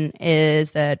mention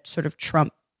is that sort of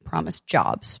Trump promised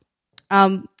jobs.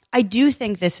 I do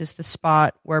think this is the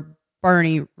spot where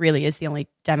Bernie really is the only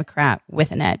Democrat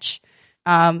with an edge.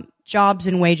 Jobs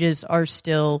and wages are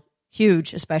still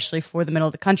huge, especially for the middle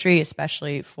of the country,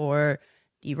 especially for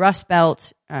the Rust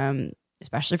Belt,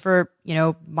 especially for,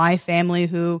 my family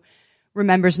who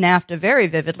remembers NAFTA very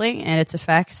vividly and its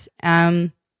effects.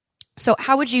 So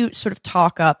how would you sort of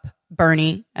talk up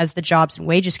Bernie as the jobs and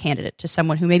wages candidate to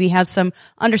someone who maybe has some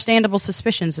understandable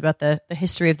suspicions about the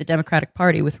history of the Democratic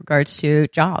Party with regards to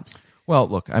jobs? Well,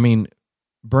 look, I mean,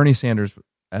 Bernie Sanders,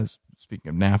 as speaking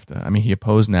of NAFTA, I mean, he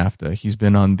opposed NAFTA. He's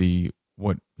been on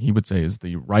what he would say is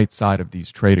the right side of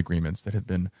these trade agreements that have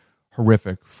been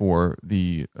horrific for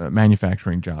the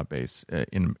manufacturing job base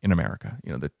in America.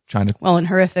 The China. Well, and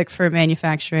horrific for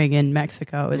manufacturing in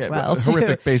Mexico as well.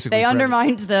 Horrific, basically. They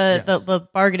undermined the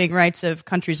bargaining rights of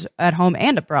countries at home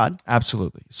and abroad.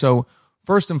 Absolutely. So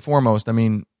first and foremost, I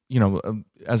mean,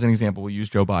 as an example, we'll use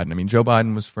Joe Biden. I mean, Joe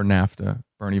Biden was for NAFTA.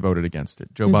 Bernie voted against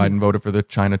it. Joe Biden voted for the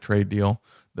China trade deal.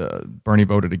 Bernie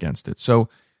voted against it. So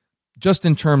just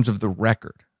in terms of the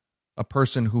record, a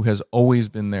person who has always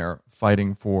been there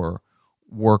fighting for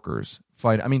workers.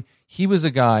 I mean,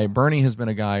 Bernie has been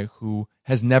a guy who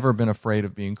has never been afraid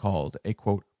of being called a,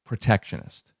 quote,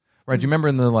 protectionist. Right? Do you remember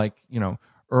in the,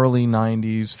 early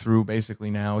 90s through basically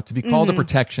now, to be called a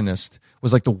protectionist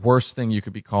was like the worst thing you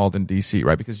could be called in D.C.,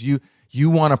 right? Because you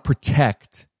want to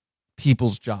protect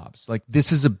people's jobs. Like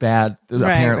this is a bad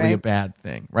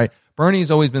thing, right?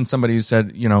 Bernie's always been somebody who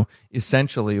said,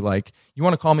 essentially like, you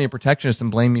want to call me a protectionist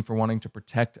and blame me for wanting to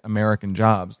protect American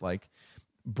jobs, like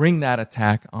bring that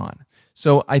attack on.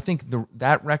 So I think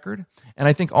that record, and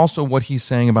I think also what he's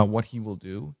saying about what he will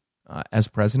do as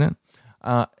president,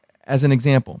 as an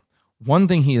example, one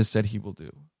thing he has said he will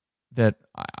do that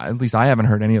at least I haven't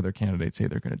heard any other candidate say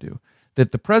they're going to do,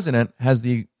 that the president has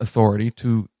the authority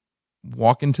to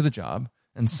walk into the job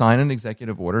and sign an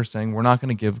executive order saying we're not going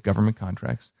to give government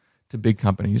contracts to big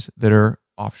companies that are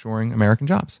offshoring American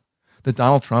jobs. That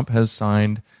Donald Trump has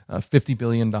signed $50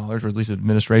 billion, or at least the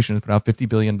administration has put out $50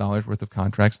 billion worth of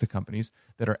contracts to companies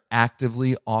that are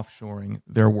actively offshoring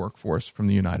their workforce from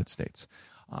the United States.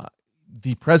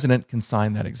 The president can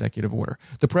sign that executive order.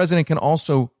 The president can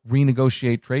also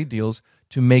renegotiate trade deals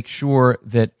to make sure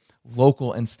that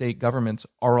local and state governments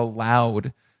are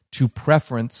allowed to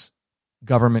preference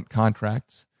government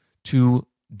contracts to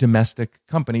domestic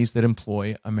companies that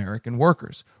employ American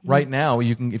workers. Right now,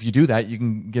 if you do that, you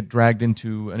can get dragged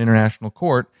into an international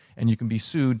court and you can be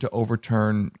sued to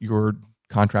overturn your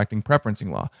contracting preferencing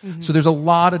law. So there's a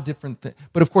lot of different things.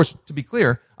 But of course, to be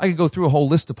clear, I could go through a whole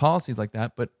list of policies like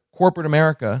that, but corporate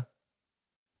America,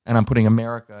 and I'm putting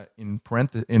America in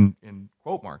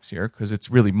quote marks here because it's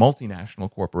really multinational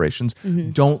corporations,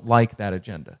 don't like that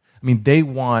agenda. I mean, they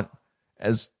want,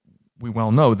 as we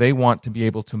well know, they want to be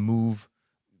able to move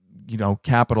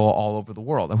capital all over the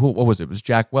world. What was it? It was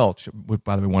Jack Welch,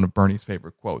 by the way, one of Bernie's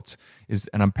favorite quotes is,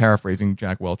 and I'm paraphrasing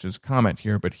Jack Welch's comment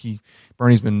here, but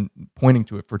Bernie's been pointing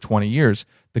to it for 20 years,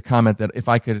 the comment that if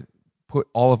I could put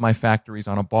all of my factories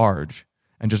on a barge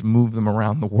and just move them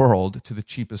around the world to the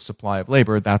cheapest supply of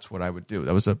labor, that's what I would do.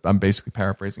 I'm basically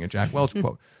paraphrasing a Jack Welch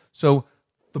quote. So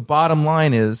the bottom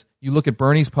line is, you look at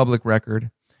Bernie's public record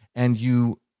and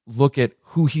you look at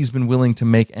who he's been willing to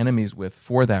make enemies with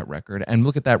for that record, and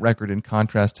look at that record in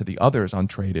contrast to the others on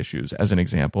trade issues as an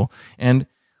example. And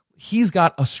he's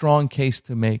got a strong case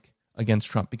to make against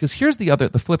Trump, because here's the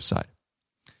flip side.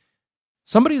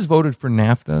 Somebody who's voted for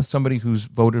NAFTA, somebody who's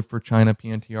voted for China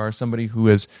PNTR, somebody who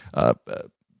has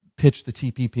pitched the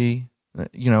TPP,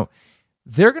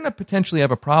 they're going to potentially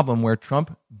have a problem where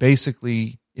Trump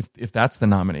basically, if that's the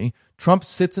nominee, Trump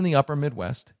sits in the upper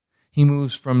Midwest. He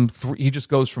moves he just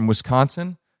goes from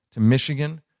Wisconsin to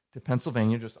Michigan to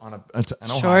Pennsylvania, just on and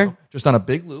Ohio, just on a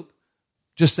big loop,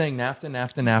 just saying NAFTA,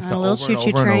 NAFTA, NAFTA, a little over and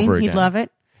choo-choo over train. and over again. He'd love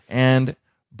it. And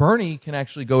Bernie can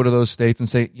actually go to those states and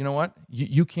say, you know what,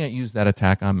 you can't use that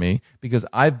attack on me, because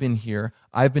I've been here,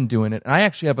 I've been doing it, and I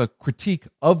actually have a critique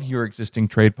of your existing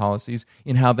trade policies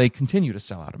in how they continue to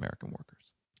sell out American workers.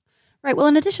 Right. Well,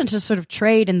 in addition to sort of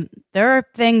trade, and there are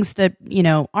things that,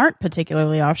 aren't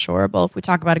particularly offshoreable. If we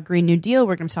talk about a Green New Deal,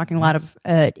 we're going to be talking a lot of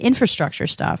infrastructure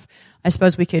stuff. I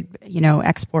suppose we could,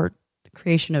 export the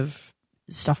creation of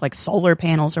stuff like solar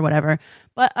panels or whatever.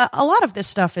 But a lot of this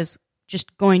stuff is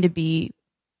just going to be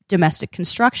domestic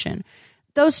construction.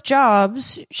 Those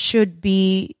jobs should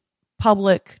be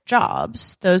public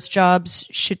jobs. Those jobs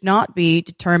should not be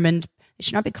determined, they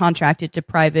should not be contracted to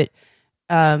private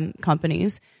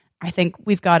companies. I think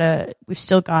we've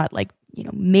still got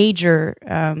major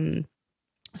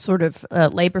sort of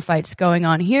labor fights going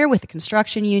on here with the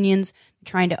construction unions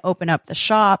trying to open up the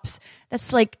shops.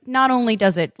 That's not only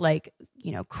does it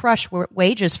crush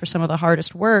wages for some of the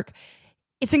hardest work,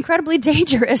 it's incredibly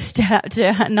dangerous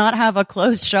to not have a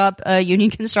closed shop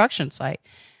union construction site.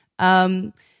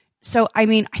 So,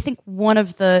 I think one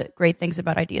of the great things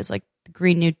about ideas like the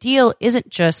Green New Deal isn't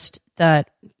just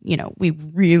that, we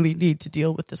really need to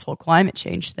deal with this whole climate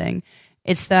change thing.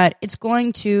 It's that it's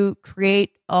going to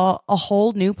create a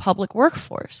whole new public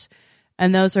workforce.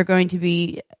 And those are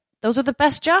the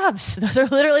best jobs. Those are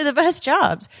literally the best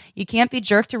jobs. You can't be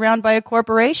jerked around by a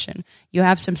corporation. You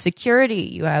have some security.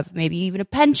 You have maybe even a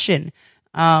pension.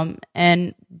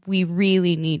 And we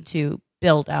really need to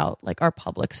build out our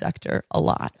public sector a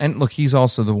lot. And look, he's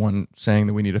also the one saying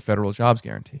that we need a federal jobs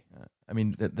guarantee.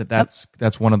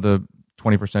 That's one of the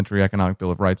 21st century economic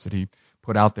bill of rights that he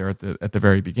put out there at the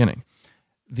very beginning.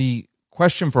 The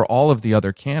question for all of the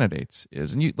other candidates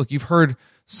is, and you've heard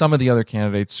some of the other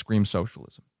candidates scream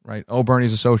socialism, right? Oh,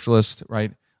 Bernie's a socialist,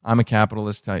 right? I'm a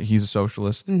capitalist. He's a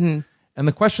socialist. Mm-hmm. And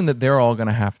the question that they're all going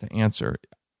to have to answer,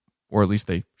 or at least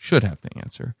they should have to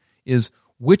answer, is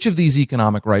which of these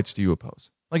economic rights do you oppose?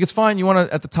 It's fine. You want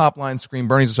to, at the top line, scream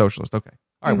Bernie's a socialist. Okay.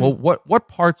 All right. Mm-hmm. Well, what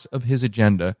parts of his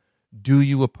agenda do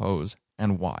you oppose,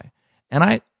 and why? And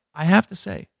I have to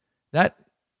say that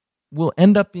will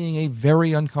end up being a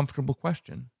very uncomfortable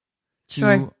question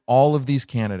to all of these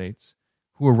candidates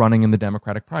who are running in the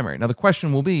Democratic primary. Now, the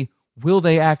question will be, will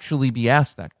they actually be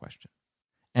asked that question?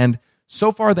 And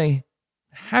so far, they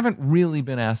haven't really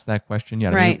been asked that question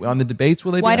yet. Right. On the debates,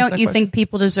 will they be Why asked that don't you question? think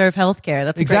people deserve health care?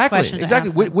 That's a great question to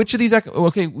ask them. Which of these...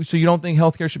 Okay, so you don't think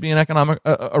health care should be an economic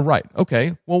a right.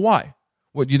 Okay, well, why?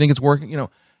 What, do you think it's working?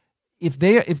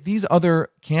 If these other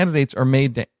candidates are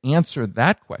made to answer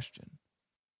that question,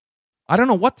 I don't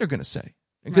know what they're going to say,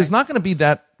 because it's not going to be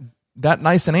that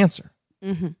nice an answer.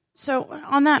 Mm-hmm. So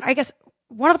on that, I guess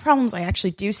one of the problems I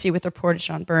actually do see with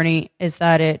Reportage on Bernie is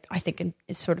that I think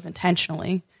is sort of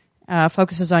intentionally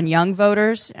focuses on young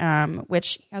voters,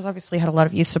 which has obviously had a lot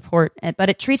of youth support, but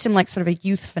it treats him like sort of a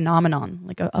youth phenomenon,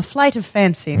 like a flight of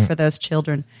fancy for those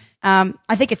children. I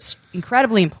think it's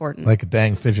incredibly important. Like a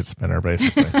dang fidget spinner,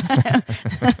 basically.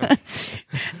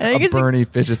 A Bernie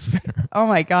fidget spinner. Oh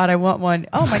my God, I want one.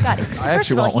 Oh my God.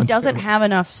 First of all, he doesn't have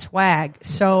enough swag,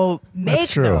 so make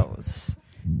those.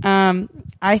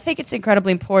 I think it's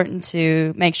incredibly important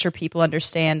to make sure people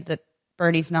understand that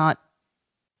Bernie's not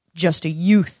just a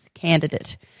youth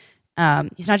candidate.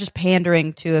 He's not just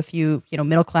pandering to a few,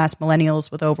 middle-class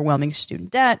millennials with overwhelming student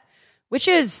debt, which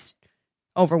is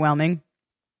overwhelming.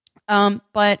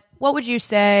 But what would you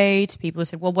say to people who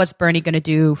said, well, what's Bernie going to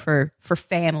do for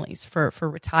families, for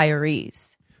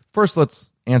retirees? First,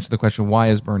 let's answer the question,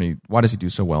 why does he do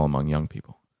so well among young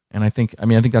people? And I think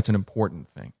that's an important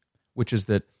thing, which is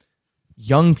that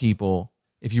young people,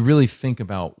 if you really think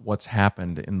about what's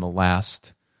happened in the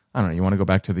last, I don't know, you want to go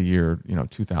back to the year,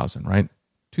 2000, right?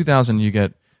 2000, you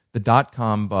get the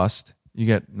dot-com bust, you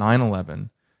get 9/11,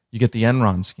 you get the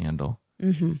Enron scandal,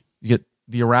 you get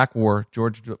the Iraq War,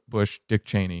 George Bush, Dick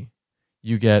Cheney,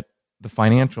 you get the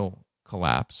financial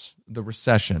collapse, the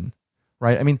recession,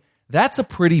 right? I mean, that's a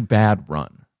pretty bad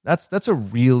run. That's a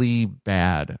really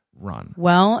bad run.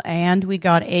 Well, and we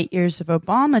got 8 years of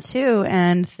Obama too,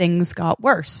 and things got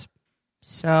worse.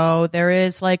 So there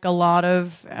is like a lot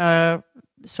of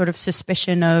sort of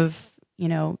suspicion of,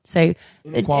 say,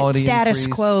 Inequality status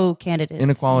increased, quo candidates.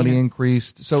 Inequality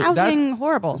increased. So housing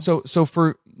horrible. So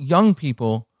for young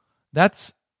people,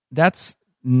 that's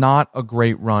not a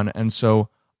great run. And so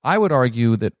I would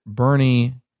argue that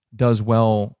Bernie does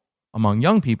well among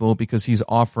young people because he's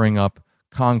offering up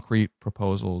concrete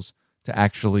proposals to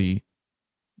actually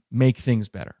make things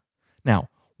better. Now,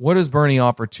 what does Bernie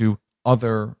offer to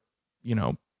other,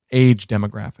 age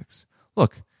demographics?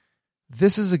 Look,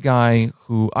 this is a guy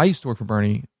who I used to work for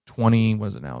Bernie 20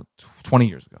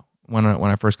 years ago when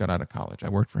I first got out of college. I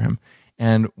worked for him.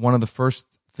 And one of the first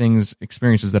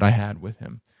experiences that I had with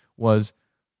him was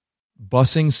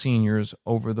busing seniors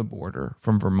over the border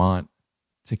from Vermont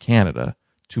to Canada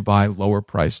to buy lower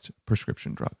priced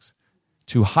prescription drugs,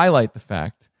 to highlight the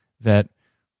fact that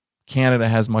Canada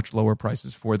has much lower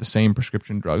prices for the same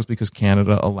prescription drugs because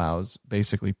Canada allows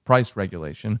basically price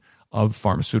regulation of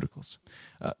pharmaceuticals.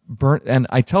 And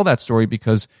I tell that story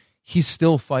because he's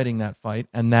still fighting that fight,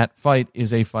 and that fight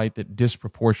is a fight that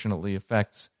disproportionately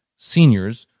affects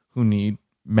seniors who need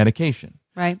medication.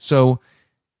 Right. So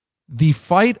the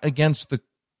fight against the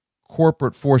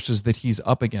corporate forces that he's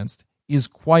up against is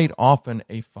quite often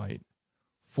a fight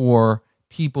for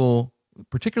people,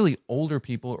 particularly older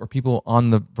people or people on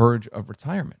the verge of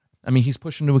retirement. I mean, he's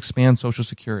pushing to expand Social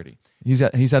Security. He's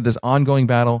had this ongoing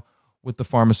battle with the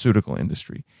pharmaceutical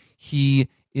industry. He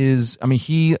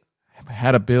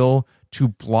had a bill to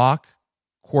block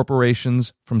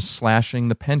corporations from slashing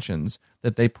the pensions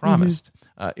that they promised.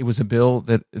 It was a bill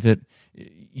that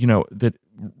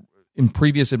in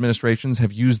previous administrations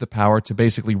have used the power to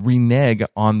basically renege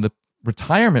on the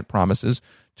retirement promises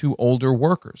to older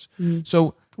workers.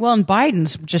 So, well, and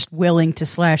Biden's just willing to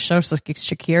slash Social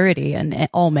Security and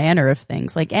all manner of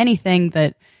things, like anything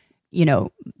that,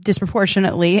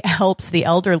 disproportionately helps the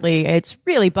elderly. It's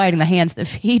really biting the hands that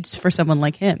feeds for someone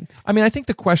like him. I mean, I think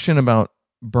the question about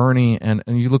Bernie, and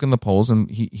you look in the polls, and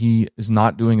he is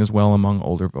not doing as well among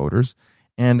older voters.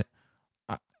 And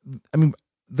I mean,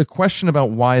 the question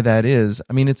about why that is,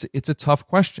 I mean, it's a tough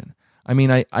question. I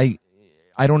mean, I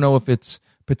don't know if it's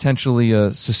potentially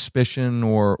a suspicion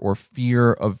or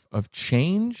fear of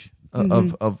change,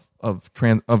 of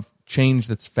change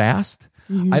that's fast.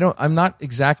 I'm not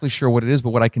exactly sure what it is, but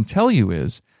what I can tell you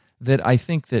is that I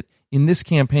think that in this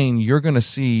campaign, you're going to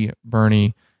see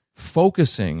Bernie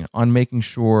focusing on making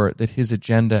sure that his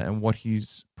agenda and what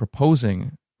he's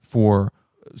proposing for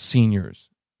seniors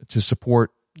to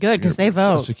support good because they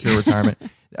vote secure retirement.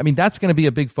 I mean, that's going to be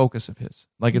a big focus of his.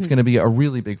 Like, it's going to be a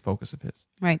really big focus of his.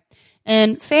 Right.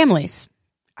 And families.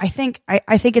 I think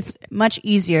it's much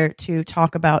easier to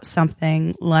talk about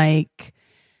something like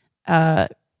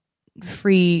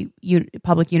free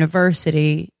public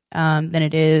university than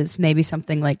it is maybe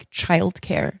something like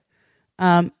childcare.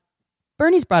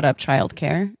 Bernie's brought up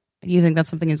childcare. Do you think that's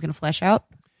something he's going to flesh out?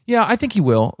 Yeah, I think he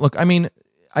will. Look, I mean,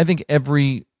 I think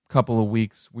every couple of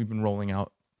weeks we've been rolling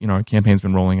out, our campaign's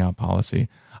been rolling out policy.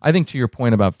 I think to your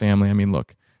point about family, I mean,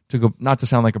 look, not to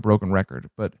sound like a broken record,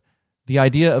 but the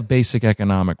idea of basic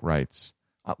economic rights.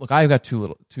 Look, I've got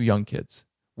two young kids.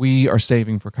 We are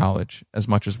saving for college as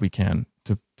much as we can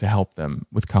to help them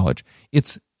with college.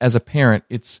 It's, as a parent,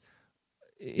 it's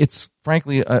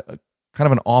frankly a kind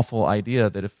of an awful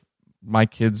idea that if my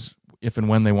kids, if and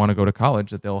when they want to go to college,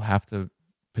 that they'll have to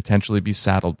potentially be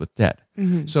saddled with debt.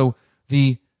 So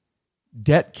the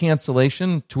debt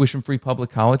cancellation, tuition-free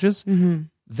public colleges,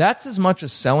 that's as much a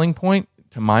selling point,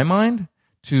 to my mind,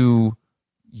 to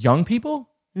young people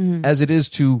as it is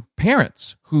to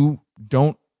parents who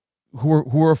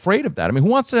are afraid of that. I mean, who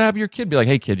wants to have your kid be like,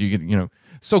 "Hey, kid,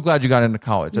 so glad you got into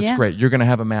college. That's great. You're going to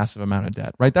have a massive amount of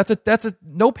debt," right?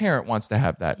 No parent wants to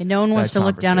have that. And no one wants to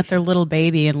look down at their little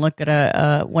baby and look at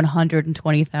a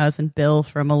 $120,000 bill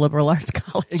from a liberal arts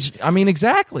college. I mean,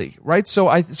 exactly, right? So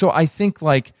I think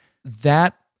like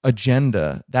that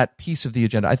agenda, that piece of the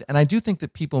agenda, and I do think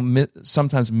that people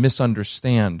sometimes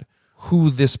misunderstand who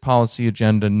this policy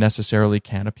agenda necessarily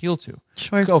can appeal to.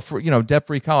 Sure. So for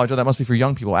debt-free college, that must be for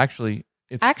young people. Actually,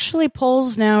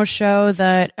 polls now show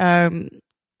that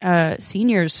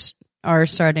seniors are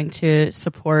starting to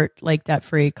support like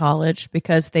debt-free college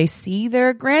because they see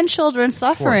their grandchildren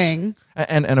suffering.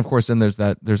 And of course, then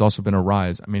there's also been a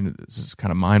rise. I mean, this is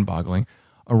kind of mind-boggling.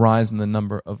 A rise in the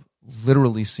number of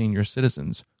literally senior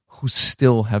citizens who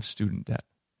still have student debt.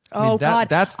 Oh,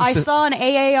 God. I saw an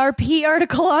AARP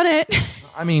article on it.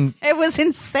 I mean, it was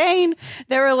insane.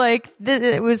 They were like,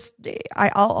 it was,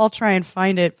 I'll try and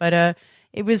find it, but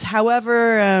it was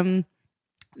however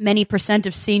many %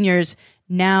 of seniors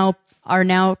are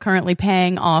now currently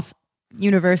paying off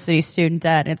university student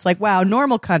debt. It's like, wow,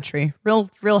 normal country,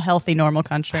 real healthy normal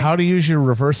country. How to use your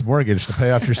reverse mortgage to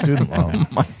pay off your student loan. Oh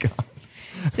my God.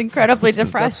 It's incredibly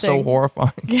depressing. That's so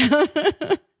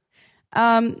horrifying.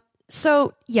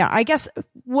 So yeah, I guess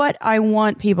what I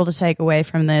want people to take away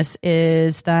from this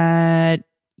is that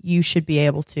you should be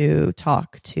able to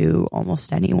talk to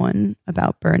almost anyone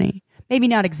about Bernie. Maybe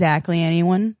not exactly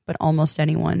anyone, but almost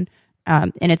anyone.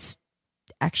 And it's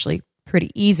actually pretty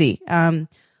easy.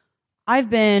 I've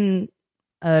been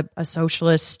a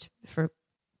socialist for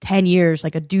 10 years,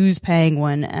 like a dues paying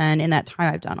one. And in that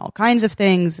time, I've done all kinds of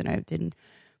things. And I did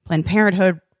Planned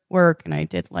Parenthood work, and I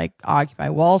did like Occupy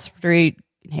Wall Street,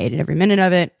 and hated every minute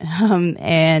of it.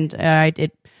 And I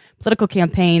did political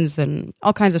campaigns and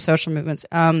all kinds of social movements.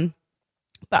 But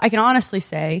I can honestly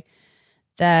say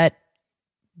that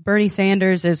Bernie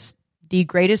Sanders is the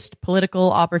greatest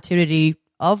political opportunity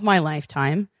of my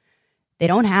lifetime. They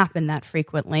don't happen that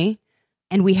frequently,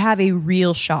 and we have a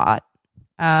real shot.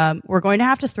 We're going to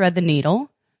have to thread the needle,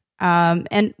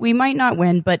 and we might not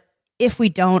win, but if we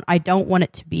don't, I don't want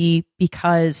it to be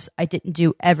because I didn't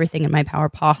do everything in my power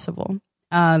possible.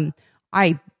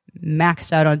 I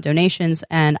maxed out on donations,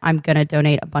 and I'm going to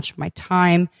donate a bunch of my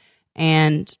time,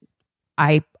 and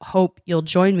I hope you'll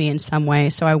join me in some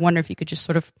way. So I wonder if you could just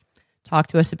sort of talk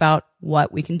to us about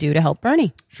what we can do to help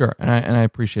Bernie. Sure, and I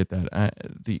appreciate that.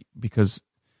 Because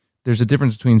there's a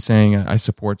difference between saying I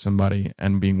support somebody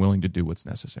and being willing to do what's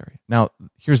necessary. Now,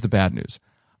 here's the bad news.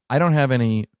 I don't have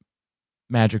any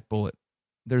magic bullet.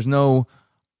 There's no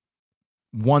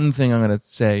one thing I'm going to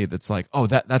say that's like, oh,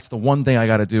 that's the one thing I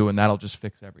got to do, and that'll just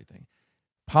fix everything.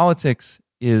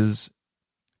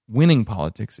 Winning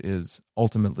politics is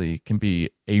ultimately can be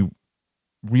a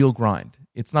real grind.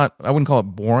 It's not, I wouldn't call it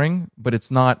boring, but it's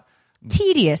not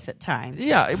tedious at times.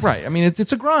 Yeah, right. I mean,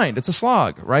 it's a grind. It's a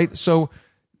slog, right? So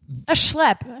a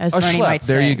schlep, as Bernie might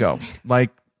say. There you go.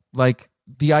 Like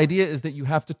the idea is that you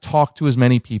have to talk to as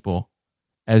many people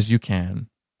as you can,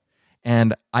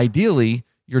 and ideally,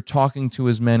 you're talking to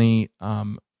as many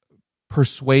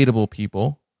persuadable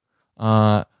people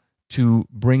to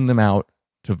bring them out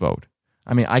to vote.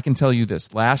 I mean, I can tell you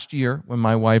this. Last year, when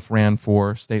my wife ran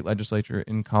for state legislature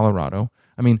in Colorado,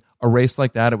 I mean, a race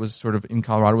like that, it was sort of, in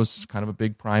Colorado, was kind of a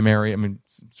big primary. I mean,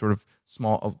 sort of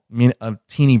small, a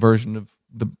teeny version of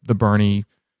the Bernie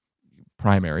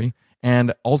primary.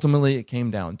 And ultimately, it came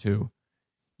down to,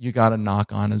 you got to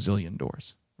knock on a zillion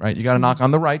doors, right? You got to knock on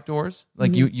the right doors.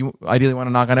 Like you ideally want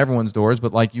to knock on everyone's doors,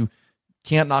 but like you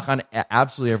can't knock on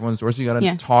absolutely everyone's doors. So you got to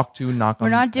knock on.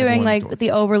 We're not doing like doors. The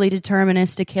overly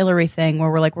deterministic Hillary thing where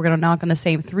we're going to knock on the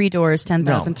same 3 doors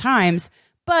 10,000 times,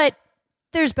 but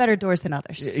there's better doors than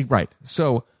others. Right.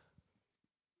 So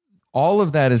all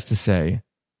of that is to say,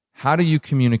 how do you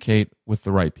communicate with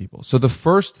the right people? So the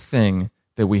first thing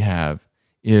that we have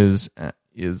is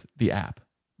the app,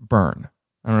 Burn.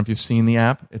 I don't know if you've seen the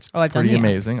app. It's pretty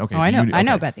amazing. Okay. I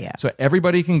know about the app. So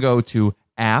everybody can go to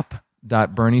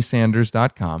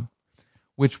app.berniesanders.com,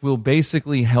 which will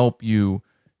basically help you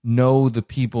know the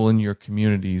people in your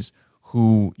communities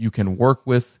who you can work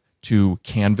with to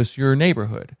canvass your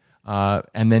neighborhood.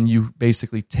 And then you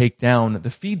basically take down the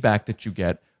feedback that you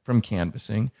get from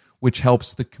canvassing, which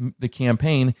helps the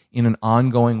campaign in an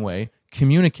ongoing way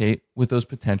communicate with those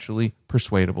potentially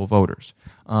persuadable voters.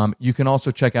 You can also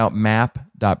check out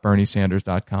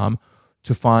map.berniesanders.com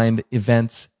to find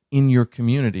events in your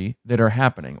community that are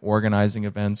happening, organizing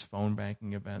events, phone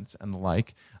banking events, and the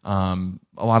like. A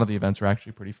lot of the events are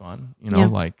actually pretty fun.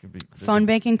 Phone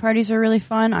banking parties are really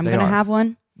fun. I'm going to have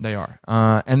one. They are.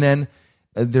 And then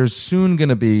there's soon going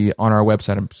to be on our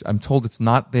website, I'm told it's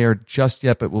not there just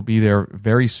yet, but will be there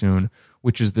very soon,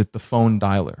 which is the phone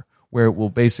dialer, where it will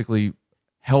basically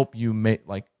help you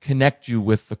connect you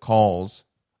with the calls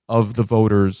of the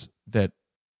voters that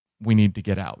we need to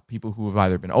get out. People who have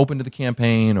either been open to the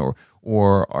campaign or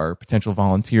are potential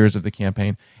volunteers of the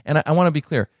campaign. And I want to be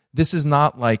clear, this is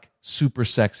not like super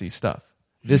sexy stuff.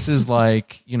 This is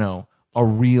like, a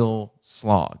real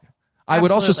slog. I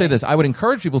would also say this. I would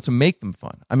encourage people to make them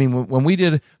fun. I mean, when we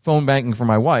did phone banking for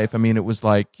my wife, I mean, it was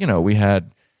like, we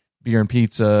had beer and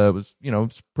pizza. It was,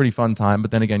 it's a pretty fun time.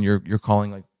 But then again, you're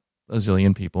calling like a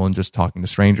zillion people and just talking to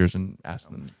strangers and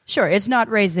asking them. Sure, it's not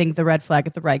raising the red flag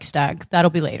at the Reichstag. That'll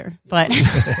be later. But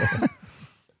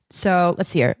so let's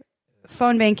see here.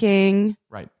 Phone banking,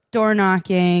 right? Door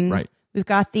knocking, right? We've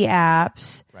got the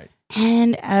apps, right?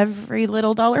 and every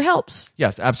little dollar helps.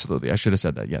 Yes, absolutely. I should have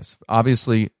said that. Yes.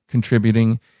 Obviously,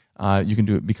 contributing. You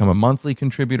can become a monthly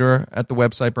contributor at the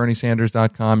website,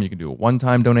 BernieSanders.com. You can do a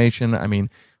one-time donation. I mean,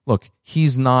 look,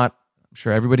 he's not, I'm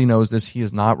sure everybody knows this, he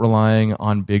is not relying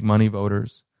on big money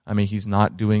voters. I mean, he's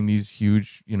not doing these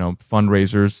huge,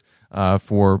 fundraisers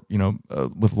for,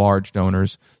 with large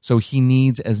donors. So he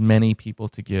needs as many people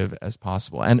to give as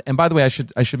possible. And by the way, I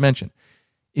should mention,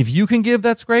 if you can give,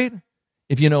 that's great.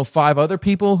 If you know 5 other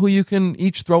people who you can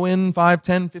each throw in $5,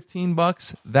 $10,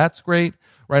 $15, that's great,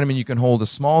 right? I mean, you can hold a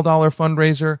small dollar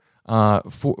fundraiser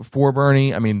for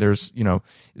Bernie. I mean, there's, you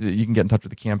can get in touch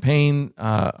with the campaign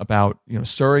about,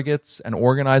 surrogates and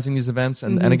organizing these events.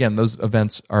 And again, those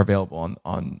events are available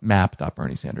on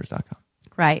map.berniesanders.com.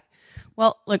 Right.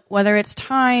 Well, look, whether it's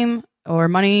time or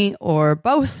money or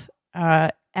both,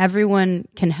 everyone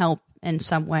can help in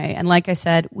some way. And like I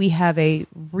said, we have a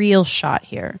real shot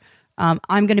here.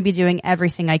 I'm going to be doing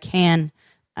everything I can,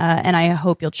 and I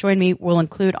hope you'll join me. We'll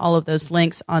include all of those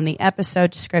links on the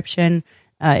episode description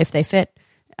if they fit,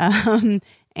 and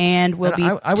we'll be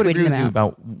I would agree with you out.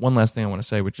 about one last thing I want to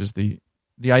say, which is the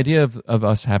idea of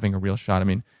us having a real shot. I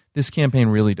mean, this campaign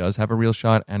really does have a real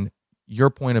shot, and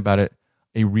your point about it,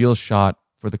 a real shot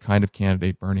for the kind of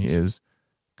candidate Bernie is,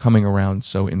 coming around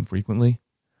so infrequently.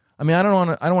 I mean, I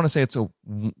don't want to say it's a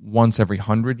once every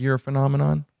 100-year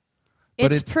phenomenon.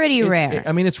 But it's pretty rare.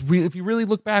 I mean, it's real. If you really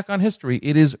look back on history,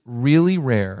 it is really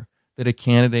rare that a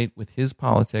candidate with his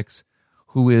politics,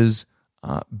 who is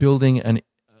building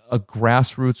a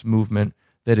grassroots movement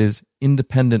that is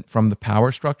independent from the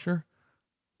power structure.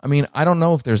 I mean, I don't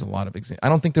know if there's a lot of I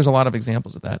don't think there's a lot of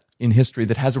examples of that in history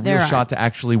that has a real shot to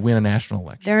actually win a national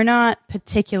election. They're not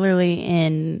particularly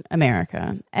in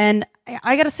America, and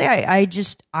I got to say,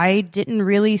 I didn't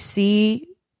really see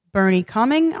Bernie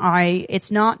coming.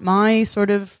 It's not my sort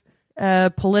of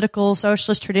political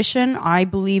socialist tradition. I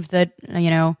believe that, a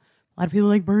lot of people are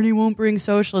like, Bernie won't bring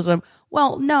socialism.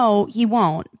 Well, no, he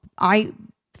won't. I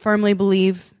firmly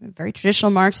believe, very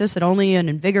traditional Marxist, that only an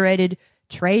invigorated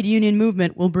trade union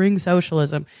movement will bring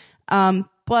socialism.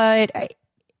 But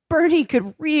Bernie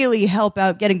could really help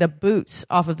out getting the boots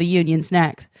off of the union's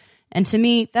neck. And to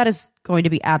me, that is going to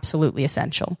be absolutely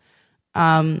essential.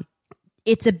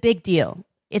 It's a big deal.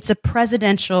 It's a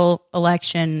presidential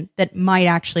election that might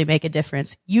actually make a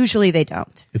difference. Usually they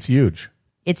don't. It's huge.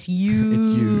 It's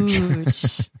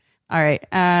huge. All right.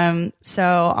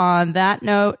 So on that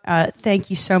note, thank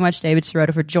you so much, David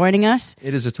Sirota, for joining us.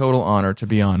 It is a total honor to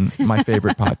be on my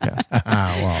favorite podcast.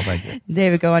 Well, thank you.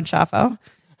 David, go on Chaffo.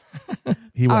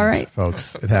 He wins, all right,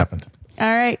 folks. It happened. All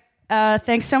right.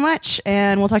 Thanks so much,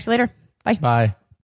 and we'll talk to you later. Bye. Bye.